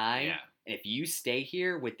this guy. Yeah. And if you stay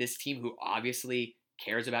here with this team who obviously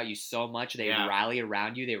cares about you so much, they rally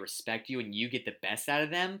around you, they respect you, and you get the best out of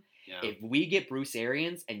them. Yeah. If we get Bruce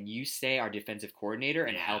Arians and you stay our defensive coordinator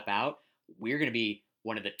and help out, we're going to be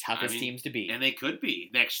one of the toughest teams to beat. And they could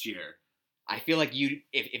be next year. I feel like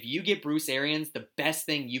if you get Bruce Arians, the best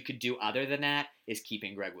thing you could do other than that is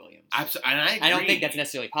keeping Greg Williams. Absolutely. And I agree. I don't think that's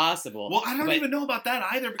necessarily possible. Well, I don't even know about that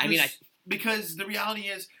either. Because the reality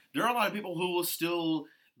is there are a lot of people who will still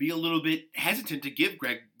be a little bit hesitant to give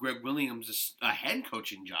Greg Williams a head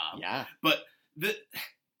coaching job. Yeah. But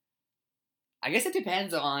I guess it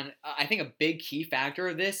depends on, I think a big key factor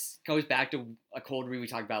of this goes back to a cold read we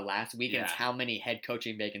talked about last week, and it's how many head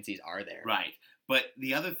coaching vacancies are there. Right. But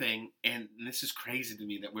the other thing, and this is crazy to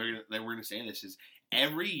me that we're going to say this, is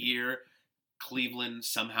every year Cleveland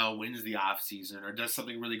somehow wins the offseason or does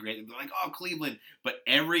something really great. They're like, oh, Cleveland. But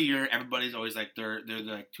every year everybody's always like, they're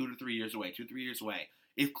like 2 to 3 years away, 2 to 3 years away.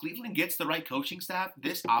 If Cleveland gets the right coaching staff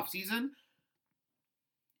this offseason,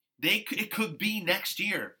 it could be next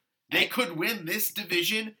year. They could win this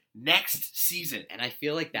division next season. And I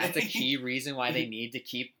feel like that's a key reason why they need to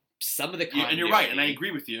keep some of the continuity. And you're right, and I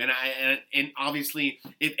agree with you. And obviously,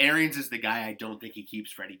 if Arians is the guy, I don't think he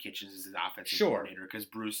keeps Freddie Kitchens as his offensive coordinator because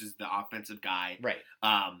Bruce is the offensive guy. Right.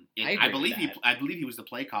 I believe he was the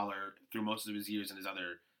play caller through most of his years in his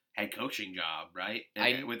other head coaching job, right?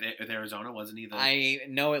 With Arizona, wasn't he? I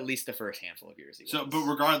know at least the first handful of years he was. So, but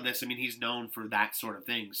regardless, I mean, he's known for that sort of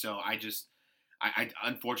thing. So I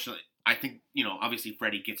unfortunately, I think, obviously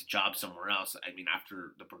Freddie gets a job somewhere else. I mean,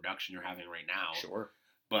 after the production you're having right now. Sure.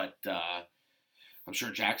 But I'm sure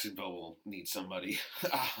Jacksonville will need somebody.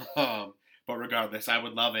 But regardless, I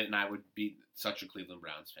would love it, and I would be such a Cleveland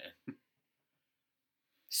Browns fan.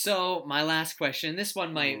 So, my last question. This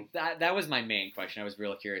one that was my main question. I was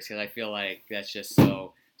real curious because I feel like that's just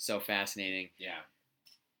so fascinating. Yeah.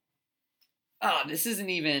 Oh, this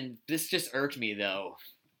just irked me, though.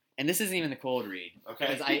 And this isn't even the cold read.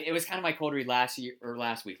 Okay. Because it was kind of my cold read last year.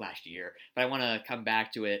 But I want to come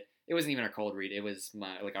back to it. it wasn't even a cold read. It was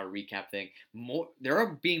our recap thing. There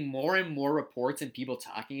are being more and more reports and people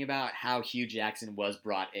talking about how Hugh Jackson was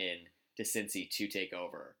brought in to Cincy to take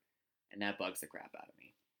over, and that bugs the crap out of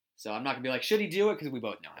me. So I'm not gonna be like, should he do it? Because we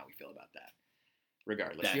both know how we feel about that.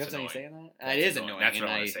 Regardless, do you have something to say on that? It is annoying. That's and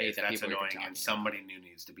what I I say. hate that That's people are annoying, talking and somebody new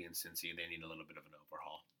needs to be in Cincy. They need a little bit of an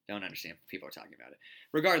overhaul. Don't understand. People are talking about it.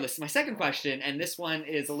 Regardless, my second question, and this one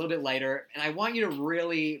is a little bit lighter, and I want you to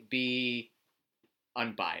really be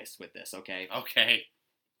unbiased with this, okay? Okay.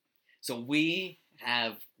 So we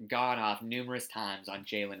have gone off numerous times on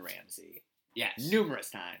Jalen Ramsey. Yes. Numerous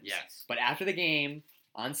times. Yes. But after the game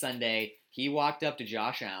on Sunday, he walked up to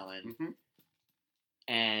Josh Allen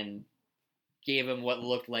and gave him what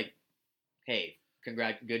looked like, hey,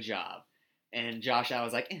 good job. And Josh Allen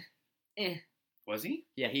was like, eh. Was he?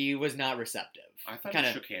 Yeah, he was not receptive. I thought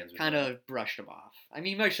he shook hands with him. Kind of brushed him off. I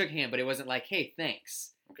mean, he might have shook hand, but it wasn't like, hey,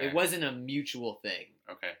 thanks. Okay. It wasn't a mutual thing.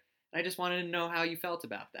 Okay. I just wanted to know how you felt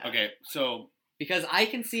about that. Okay, so... Because I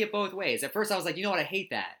can see it both ways. At first I was like, you know what, I hate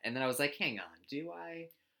that. And then I was like, hang on, do I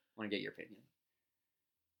want to get your opinion?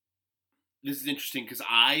 This is interesting because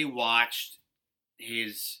I watched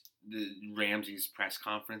the Ramsey's press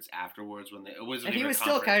conference afterwards when it wasn't. And he was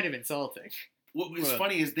still kind of insulting. What was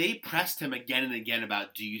funny is they pressed him again and again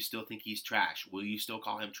about, do you still think he's trash? Will you still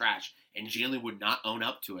call him trash? And Jalen would not own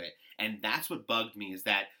up to it. And that's what bugged me, is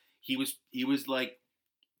that he was like,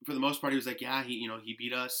 for the most part, he was like, yeah, he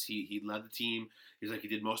beat us. He led the team. He's like, he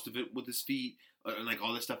did most of it with his feet, and like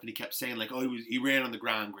all this stuff. And he kept saying like, oh, he ran on the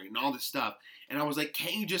ground great and all this stuff. And I was like,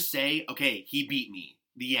 can't you just say, okay, he beat me,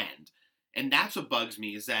 the end? And that's what bugs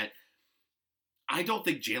me, is that I don't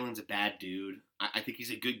think Jalen's a bad dude. I think he's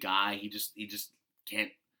a good guy. He just can't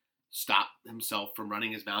stop himself from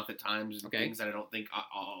running his mouth at times and things that I don't think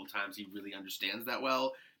all times he really understands that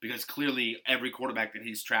well, because clearly every quarterback that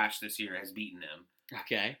he's trashed this year has beaten him.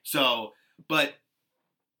 Okay. So, but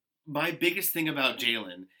my biggest thing about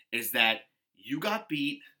Jalen is that you got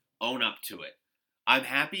beat, own up to it. I'm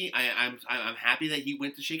happy. I'm happy that he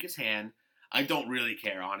went to shake his hand. I don't really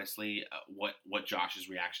care, honestly, what Josh's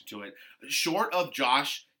reaction to it. Short of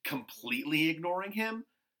Josh completely ignoring him,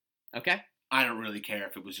 okay, I don't really care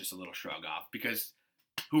if it was just a little shrug off, because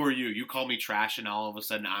who are you? You call me trash, and all of a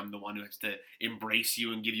sudden I'm the one who has to embrace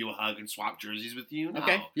you and give you a hug and swap jerseys with you? No.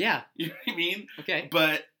 Okay, yeah. You know what I mean? Okay.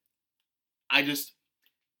 But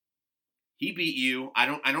he beat you. I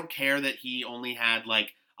don't care that he only had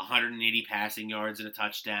like 180 passing yards and a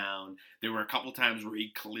touchdown. There were a couple times where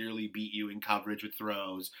he clearly beat you in coverage with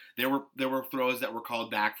throws. There were throws that were called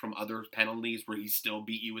back from other penalties where he still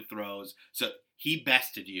beat you with throws. So he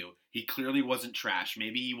bested you. He clearly wasn't trash.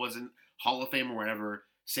 Maybe he wasn't Hall of Fame or whatever.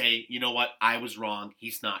 Say, you know what? I was wrong.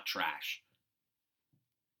 He's not trash.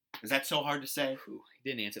 Is that so hard to say? Ooh, he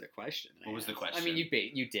didn't answer the question. What was the question? I mean,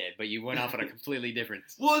 you did, but you went off on a completely different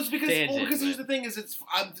Well, it's because tangent, here's the thing: is it's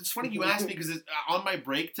funny you asked me, because on my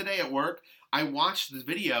break today at work, I watched the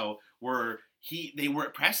video where they were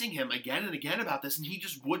pressing him again and again about this, and he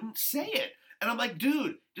just wouldn't say it. And I'm like,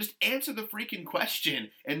 dude, just answer the freaking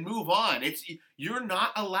question and move on. You're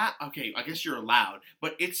not allowed. Okay, I guess you're allowed,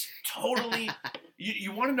 but it's totally.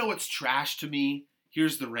 you want to know what's trash to me?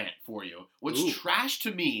 Here's the rant for you. What's trash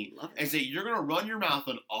to me is that you're gonna run your mouth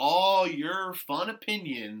on all your fun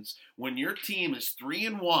opinions when your team is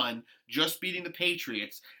 3-1, just beating the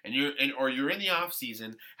Patriots, or you're in the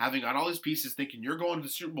offseason having got all these pieces thinking you're going to the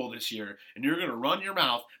Super Bowl this year, and you're gonna run your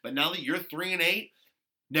mouth. But now that you're 3-8,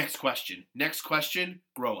 next question,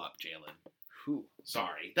 grow up, Jalen.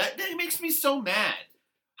 Sorry, that makes me so mad.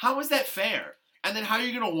 How is that fair? And then how are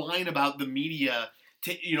you gonna whine about the media?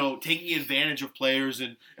 Taking advantage of players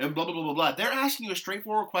and blah, blah, blah, blah, blah. They're asking you a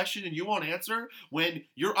straightforward question and you won't answer when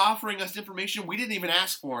you're offering us information we didn't even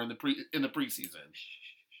ask for in the preseason.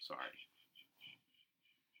 Sorry.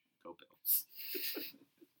 Go Bills.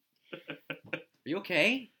 Are you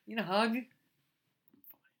okay? You need a hug?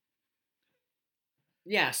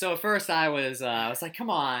 Yeah, so at first I was like, come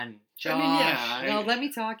on, Josh. Let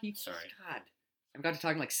me talk. Sorry. God, I've got to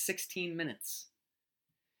talk in like 16 minutes.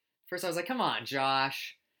 First I was like, come on,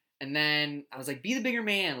 Josh. And then I was like, be the bigger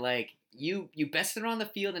man. Like, you bested her on the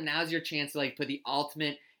field, and now's your chance to like put the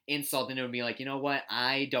ultimate insult into it and be like, you know what?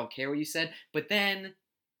 I don't care what you said. But then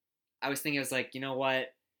I was like, you know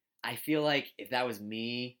what? I feel like if that was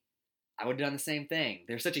me, I would have done the same thing.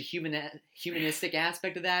 There's such a humanistic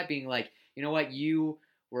aspect of that, being like, you know what? You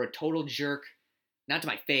were a total jerk. Not to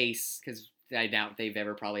my face, because I doubt they've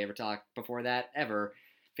probably ever talked before that, ever,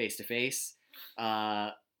 face to face.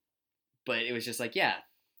 But it was just like, yeah,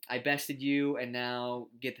 I bested you, and now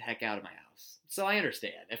get the heck out of my house. So I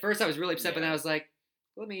understand. At first I was really upset, but then I was like,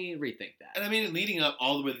 Let me rethink that. And I mean, leading up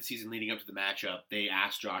all the way to the season, leading up to the matchup, they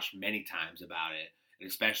asked Josh many times about it, and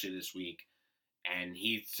especially this week. And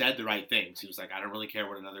he said the right things. He was like, I don't really care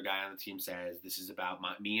what another guy on the team says. This is about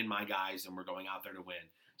me and my guys, and we're going out there to win.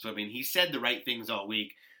 So, I mean, he said the right things all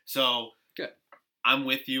week. So, good. I'm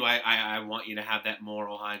with you. I want you to have that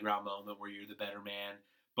moral high ground moment where you're the better man.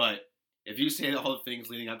 But if you say all the things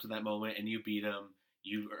leading up to that moment and you beat him,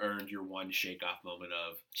 you earned your one shake-off moment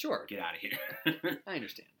of, sure, get out of here. I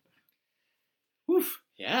understand. Woof.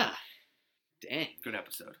 Yeah. Dang. Good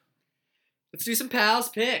episode. Let's do some Pals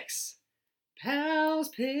Picks. Pals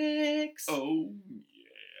Picks. Oh,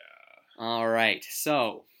 yeah. All right.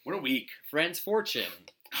 So. What a week. Friends Fortune.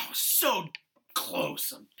 Oh, so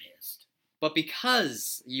close. I'm pissed. But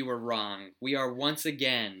because you were wrong, we are once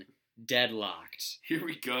again deadlocked. Here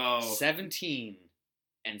we go. 17-17.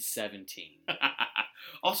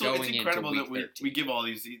 Also, going it's incredible that 13. we give all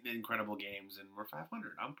these incredible games and we're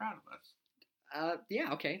 500. I'm proud of us.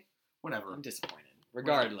 Yeah, okay. Whatever. I'm disappointed.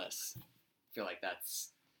 Regardless, I feel like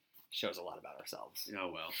that's shows a lot about ourselves.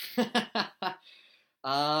 Oh,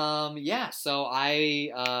 well. Yeah, so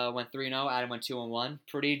I went 3-0, Adam went 2-1.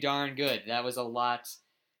 Pretty darn good. That was a lot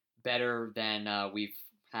better than we've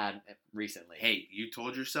had recently. Hey, you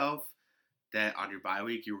told yourself that on your bye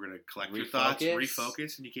week you were going to collect your thoughts,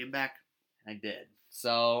 refocus, and you came back. I did.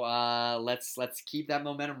 So let's keep that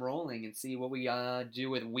momentum rolling and see what we do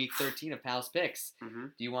with week 13 of Pal's Picks. Mm-hmm.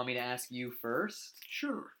 Do you want me to ask you first?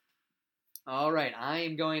 Sure. All right, I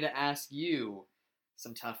am going to ask you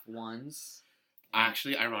some tough ones.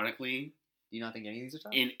 Actually, ironically, do you not think any of these are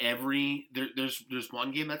tough? In there's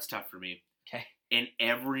one game that's tough for me. Okay. In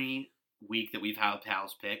every week that we've had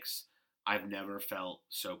Pal's Picks, I've never felt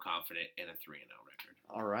so confident in a 3-0 record.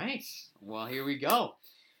 All right. Well, here we go.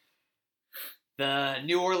 The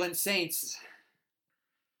New Orleans Saints,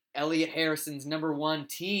 Elliot Harrison's number 1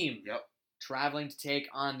 team. Yep. Traveling to take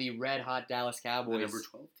on the red-hot Dallas Cowboys. The number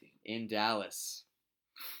 12 team. In Dallas.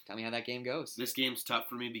 Tell me how that game goes. This game's tough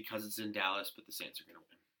for me because it's in Dallas, but the Saints are going to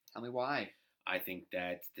win. Tell me why. I think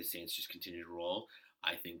that the Saints just continue to roll.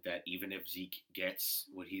 I think that even if Zeke gets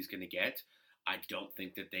what he's going to get, I don't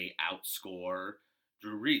think that they outscore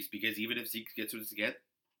Drew Brees. Because even if Zeke gets what he's going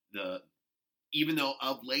to get, even though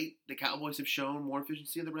of late the Cowboys have shown more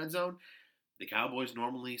efficiency in the red zone, the Cowboys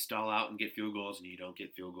normally stall out and get field goals, and you don't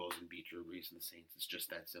get field goals and beat Drew Brees and the Saints. It's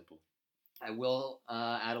just that simple. I will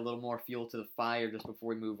add a little more fuel to the fire just before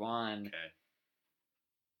we move on. Okay.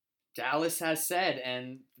 Dallas has said,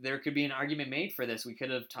 and there could be an argument made for this. We could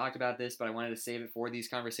have talked about this, but I wanted to save it for these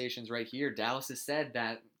conversations right here. Dallas has said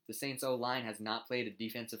that the Saints O-line has not played a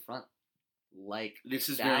defensive front like this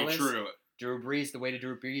is Dallas. very true. Drew Brees, the way to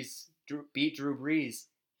beat Drew Brees,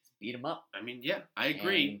 beat him up. I mean, yeah, I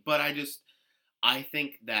agree, but I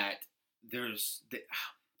think that there's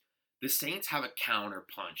the Saints have a counter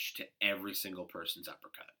punch to every single person's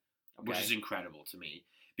uppercut, which is incredible to me.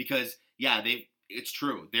 Because it's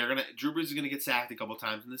true. Drew Brees is gonna get sacked a couple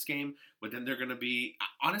times in this game, but then they're gonna be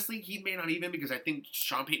honestly, he may not even, because I think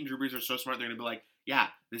Sean Payton and Drew Brees are so smart. They're gonna be like, yeah,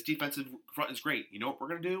 this defensive front is great. You know what we're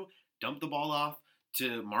gonna do? Dump the ball off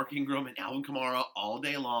to Mark Ingram and Alvin Kamara all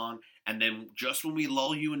day long, and then just when we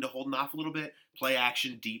lull you into holding off a little bit, play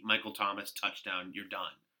action, deep Michael Thomas, touchdown, you're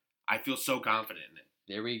done. I feel so confident in it.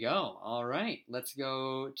 There we go. All right, let's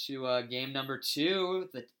go to game number 2.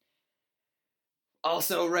 The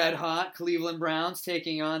also red hot Cleveland Browns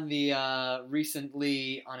taking on the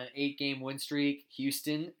recently on an 8-game win streak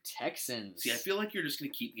Houston Texans. See, I feel like you're just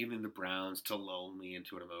going to keep giving the Browns to lull me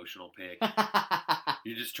into an emotional pick.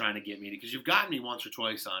 You're just trying to get me, because you've gotten me once or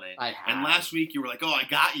twice on it. I have. And last week you were like, oh, I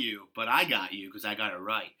got you, but I got you because I got it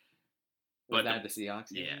right. Was that the Seahawks?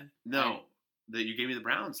 Yeah. No, you gave me the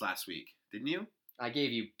Browns last week, didn't you? I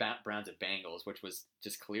gave you Browns at Bengals, which was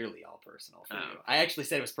just clearly all personal for you. Okay. I actually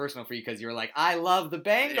said it was personal for you because you were like, I love the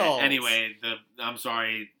Bengals. Yeah, anyway, I'm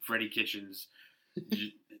sorry, Freddie Kitchens.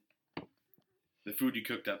 The food you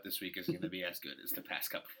cooked up this week is going to be as good as the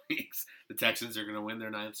past couple of weeks. The Texans are going to win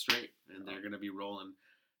their 9th straight, and they're going to be rolling,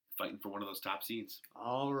 fighting for one of those top seeds.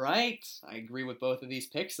 All right. I agree with both of these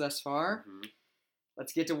picks thus far. Mm-hmm.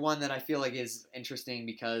 Let's get to one that I feel like is interesting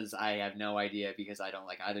because I have no idea, because I don't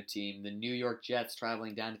like either team. The New York Jets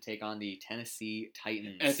traveling down to take on the Tennessee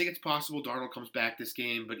Titans. And I think it's possible Darnold comes back this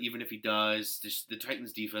game, but even if he does, the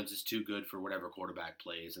Titans' defense is too good for whatever quarterback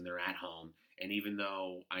plays, and they're at home. And even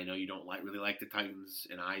though I know you don't really like the Titans,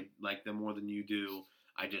 and I like them more than you do,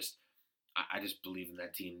 I just believe in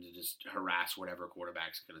that team to just harass whatever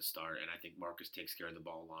quarterback's going to start. And I think Marcus takes care of the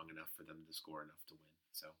ball long enough for them to score enough to win.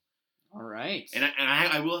 So. All right. And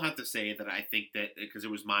I will have to say that I think that, because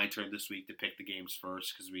it was my turn this week to pick the games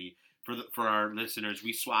first, because we for our listeners,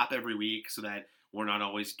 we swap every week so that we're not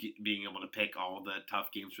always being able to pick all the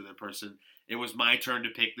tough games for the person. It was my turn to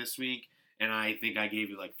pick this week, and I think I gave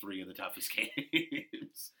you like 3 of the toughest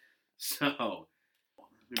games. So,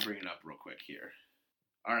 let me bring it up real quick here.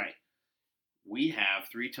 All right. We have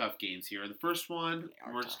 3 tough games here. The first one,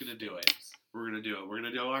 we're just going to do it. We're going to do it. We're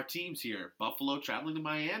going to do our teams here. Buffalo traveling to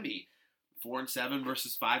Miami. 4-7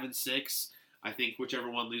 versus 5-6. I think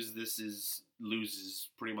whichever one loses this loses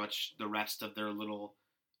pretty much the rest of their little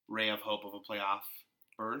ray of hope of a playoff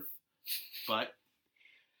berth. But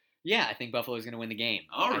yeah, I think Buffalo's going to win the game.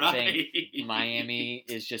 All right. I think Miami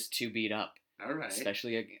is just too beat up. All right.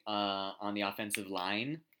 Especially on the offensive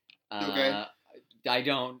line. Okay.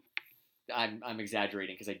 I'm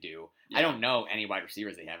exaggerating because I do. Yeah. I don't know any wide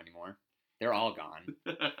receivers they have anymore. They're all gone.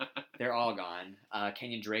 They're all gone.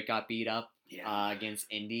 Kenyon Drake got beat up against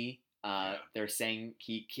Indy. They're saying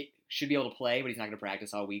he should be able to play, but he's not going to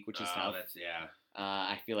practice all week, which is tough.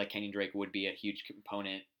 I feel like Kenyon Drake would be a huge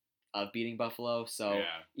component of beating Buffalo. So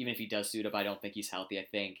even if he does suit up, I don't think he's healthy. I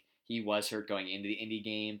think he was hurt going into the Indy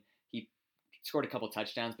game. He scored a couple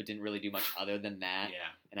touchdowns, but didn't really do much other than that. Yeah.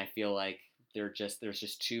 And I feel like there's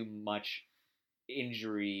just too much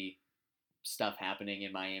injury stuff happening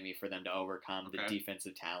in Miami for them to overcome the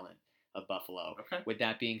defensive talent of Buffalo. Okay. With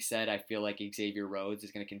that being said, I feel like Xavier Rhodes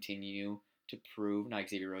is going to continue to prove,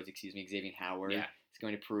 Xavier Howard is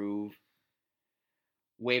going to prove.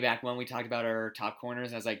 Way back when we talked about our top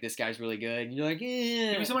corners, I was like, this guy's really good. And you're like,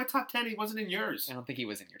 yeah. He was in my top 10. He wasn't in yours. I don't think he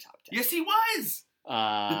was in your top 10. Yes, he was.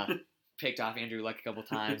 Picked off Andrew Luck a couple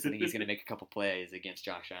times. I think he's going to make a couple plays against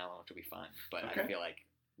Josh Allen, which will be fun. But I feel like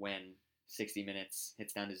when 60 minutes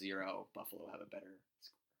hits down to 0, Buffalo will have a better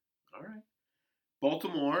score. All right.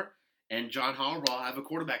 Baltimore and John Harbaugh have a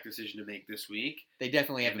quarterback decision to make this week. They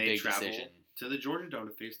definitely have a big decision. To the Georgia Dome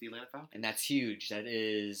to face the Atlanta Falcons. And that's huge. That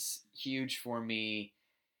is huge for me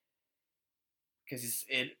because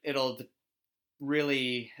it'll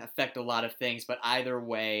really affect a lot of things. But either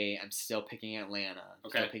way, I'm still picking Atlanta.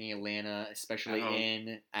 Okay. Still picking Atlanta,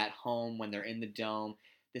 especially at home when they're in the Dome.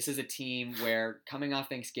 This is a team where coming off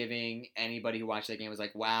Thanksgiving, anybody who watched that game was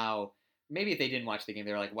like, wow. Maybe if they didn't watch the game,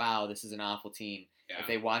 they were like, wow, this is an awful team. Yeah. If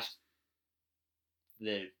they watched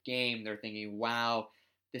the game, they're thinking, wow,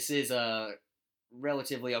 this is a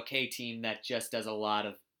relatively okay team that just does a lot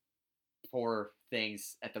of poor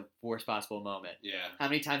things at the worst possible moment. Yeah. How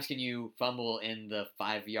many times can you fumble in the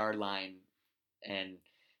 5-yard line? And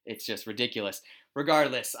it's just ridiculous.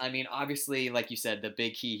 Regardless, I mean, obviously, like you said, the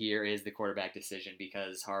big key here is the quarterback decision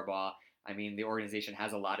because Harbaugh, I mean, the organization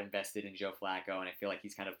has a lot invested in Joe Flacco, and I feel like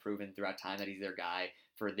he's kind of proven throughout time that he's their guy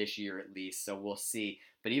for this year at least, so we'll see.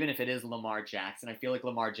 But even if it is Lamar Jackson, I feel like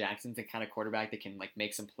Lamar Jackson's the kind of quarterback that can like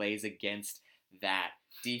make some plays against that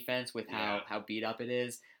defense with how beat up it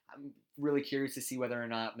is. I'm really curious to see whether or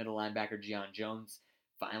not middle linebacker Deion Jones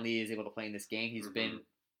finally is able to play in this game. He's been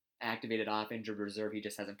activated off injured reserve. He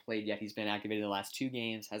just hasn't played yet. He's been activated the last 2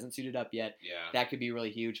 games, hasn't suited up yet. Yeah. That could be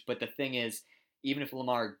really huge. But the thing is, even if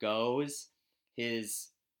Lamar goes, his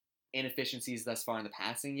inefficiencies thus far in the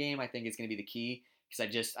passing game, I think is going to be the key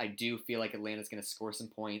because I do feel like Atlanta's going to score some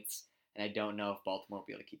points, and I don't know if Baltimore will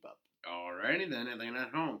be able to keep up. Alrighty then, Atlanta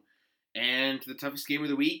at home. And the toughest game of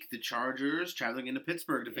the week, the Chargers traveling into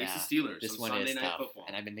Pittsburgh to face the Steelers. This on one Sunday is Night tough, Football.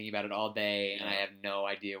 and I've been thinking about it all day, and I have no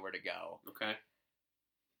idea where to go. Okay.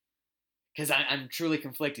 Because I'm truly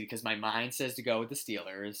conflicted because my mind says to go with the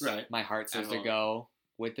Steelers. Right. My heart says to go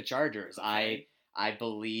with the Chargers. Okay. I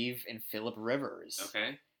believe in Phillip Rivers.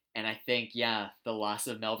 Okay. And I think, the loss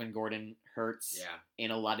of Melvin Gordon hurts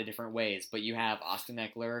in a lot of different ways. But you have Austin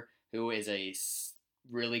Eckler, who is a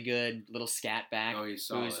really good little scat back. Oh, he's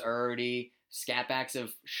solid. Who's already scat backs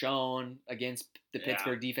have shown against the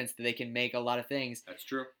Pittsburgh defense that they can make a lot of things. That's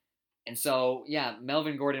true. And so,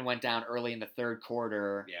 Melvin Gordon went down early in the third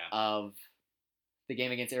quarter of the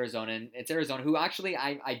game against Arizona. And it's Arizona, who actually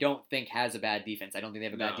I don't think has a bad defense. I don't think they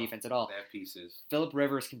have a bad defense at all. They have pieces. Phillip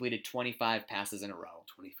Rivers completed 25 passes in a row.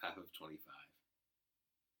 25 of 25.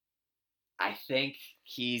 I think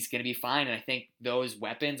he's going to be fine. And I think those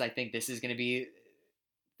weapons, I think this is going to be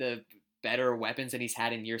the better weapons than he's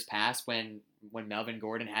had in years past when Melvin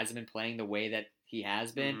Gordon hasn't been playing the way that he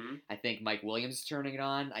has been. Mm-hmm. I think Mike Williams is turning it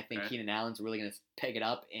on. I think Keenan Allen's really going to pick it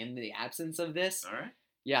up in the absence of this. All right.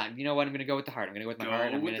 Yeah, you know what? I'm going to go with the heart. I'm going to go with my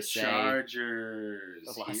heart. I'm going to say Chargers.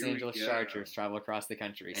 The Los Angeles Chargers travel across the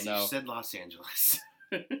country. And you said Los Angeles.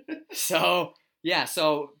 So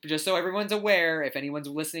just so everyone's aware, if anyone's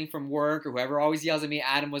listening from work or whoever always yells at me,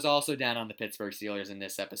 Adam was also down on the Pittsburgh Steelers in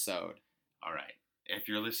this episode. All right. If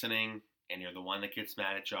you're listening and you're the one that gets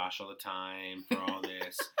mad at Josh all the time for all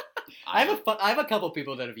this, I have a couple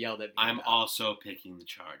people that have yelled at me. I'm also picking the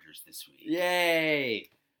Chargers this week. Yay!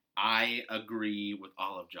 I agree with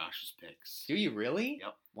all of Josh's picks. Do you really?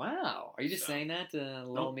 Yep. Wow. Are you just saying that to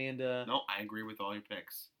lull me into... No, I agree with all your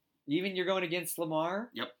picks. Even you're going against Lamar?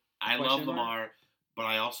 Yep. I love Lamar, but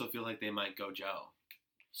I also feel like they might go Joe.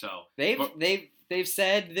 So they've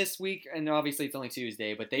said this week, and obviously it's only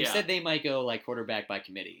Tuesday, but they've said they might go like quarterback by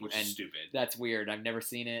committee, which is stupid. That's weird. I've never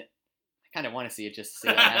seen it. I kind of want to see it just to say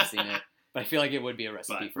that I have seen it, but I feel like it would be a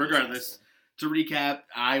recipe for regardless. To recap,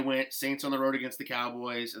 I went Saints on the road against the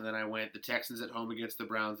Cowboys, and then I went the Texans at home against the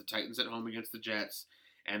Browns, the Titans at home against the Jets,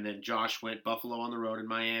 and then Josh went Buffalo on the road in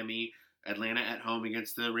Miami, Atlanta at home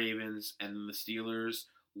against the Ravens, and then the Steelers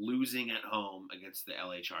losing at home against the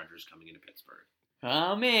LA Chargers coming into Pittsburgh.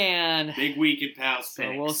 Oh, man. Big week in Pal's picks.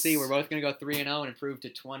 So we'll see. We're both going to go 3-0 and improve to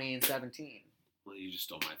 20-17. Well, you just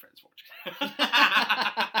stole my friend's fortune.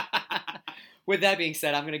 With that being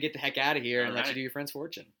said, I'm going to get the heck out of here and All let right. you do your friend's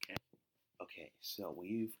fortune. Okay, so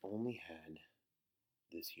we've only had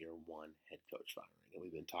this year one head coach firing. And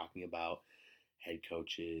we've been talking about head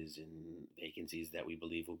coaches and vacancies that we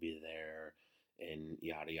believe will be there and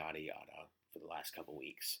yada, yada, yada for the last couple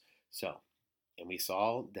weeks. So, and we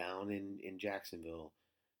saw down in Jacksonville,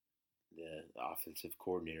 the offensive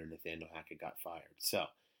coordinator, Nathaniel Hackett, got fired. So,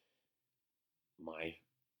 my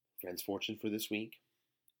friend's fortune for this week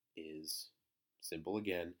is simple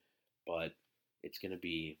again, but it's going to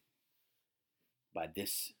be by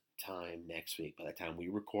this time next week, by the time we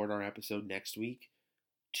record our episode next week,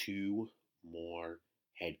 2 more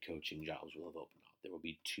head coaching jobs will have opened up. There will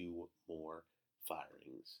be 2 more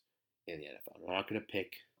firings in the NFL. We're not going to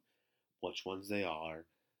pick which ones they are,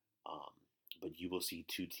 but you will see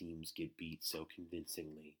 2 teams get beat so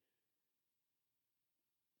convincingly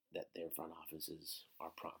that their front offices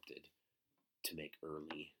are prompted to make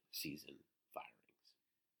early season firings.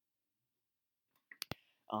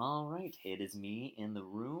 All right, it is me in the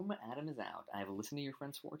room. Adam is out. I have listened to your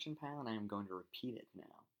friend's fortune, pal, and I am going to repeat it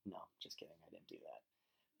now. No, just kidding. I didn't do that.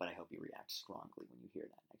 But I hope you react strongly when you hear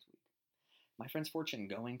that next week. My friend's fortune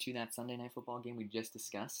going to that Sunday night football game we just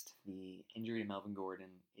discussed. The injury to Melvin Gordon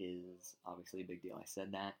is obviously a big deal. I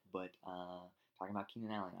said that, but talking about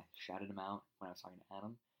Keenan Allen, I shouted him out when I was talking to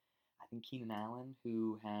Adam. I think Keenan Allen,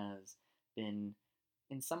 who has been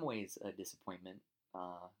in some ways a disappointment,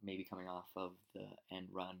 maybe coming off of the end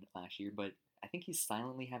run last year, but I think he's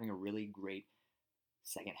silently having a really great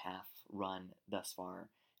second half run thus far.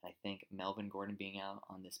 And I think Melvin Gordon being out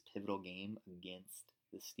on this pivotal game against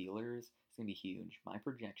the Steelers is going to be huge. My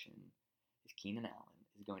projection is Keenan Allen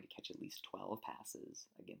is going to catch at least 12 passes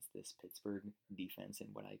against this Pittsburgh defense in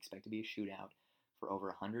what I expect to be a shootout for over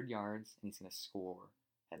 100 yards, and he's going to score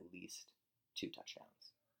at least 2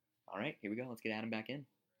 touchdowns. All right, here we go. Let's get Adam back in.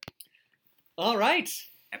 All right.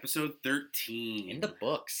 Episode 13. In the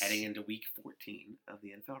books. Heading into week 14 of the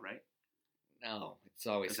NFL, right? No, it's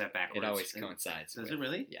always... Is that backwards? It always coincides. Does it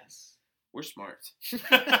really? Yes. We're smart.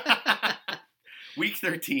 Week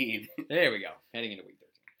 13. There we go. Heading into week 13.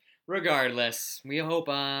 Regardless, we hope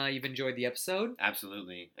you've enjoyed the episode.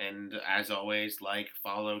 Absolutely. And as always, like,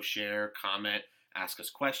 follow, share, comment, ask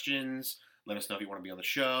us questions. Let us know if you want to be on the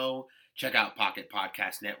show. Check out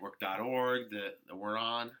pocketpodcastnetwork.org that we're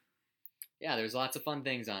on. Yeah, there's lots of fun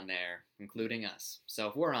things on there, including us. So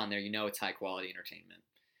if we're on there, you know it's high-quality entertainment.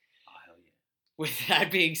 Oh, hell yeah. With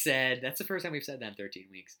that being said, that's the first time we've said that in 13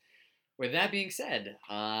 weeks. With that being said,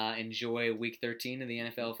 enjoy Week 13 of the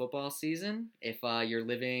NFL football season. If you're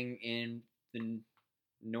living in the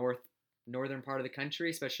northern part of the country,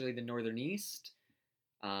 especially the northern east,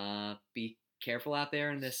 be careful out there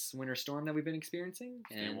in this winter storm that we've been experiencing.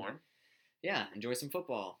 Stay warm. Yeah, enjoy some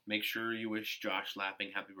football. Make sure you wish Josh Lapping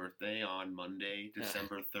happy birthday on Monday,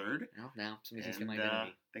 December 3rd. Now somebody's going to get my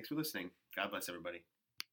identity. Thanks for listening. God bless everybody.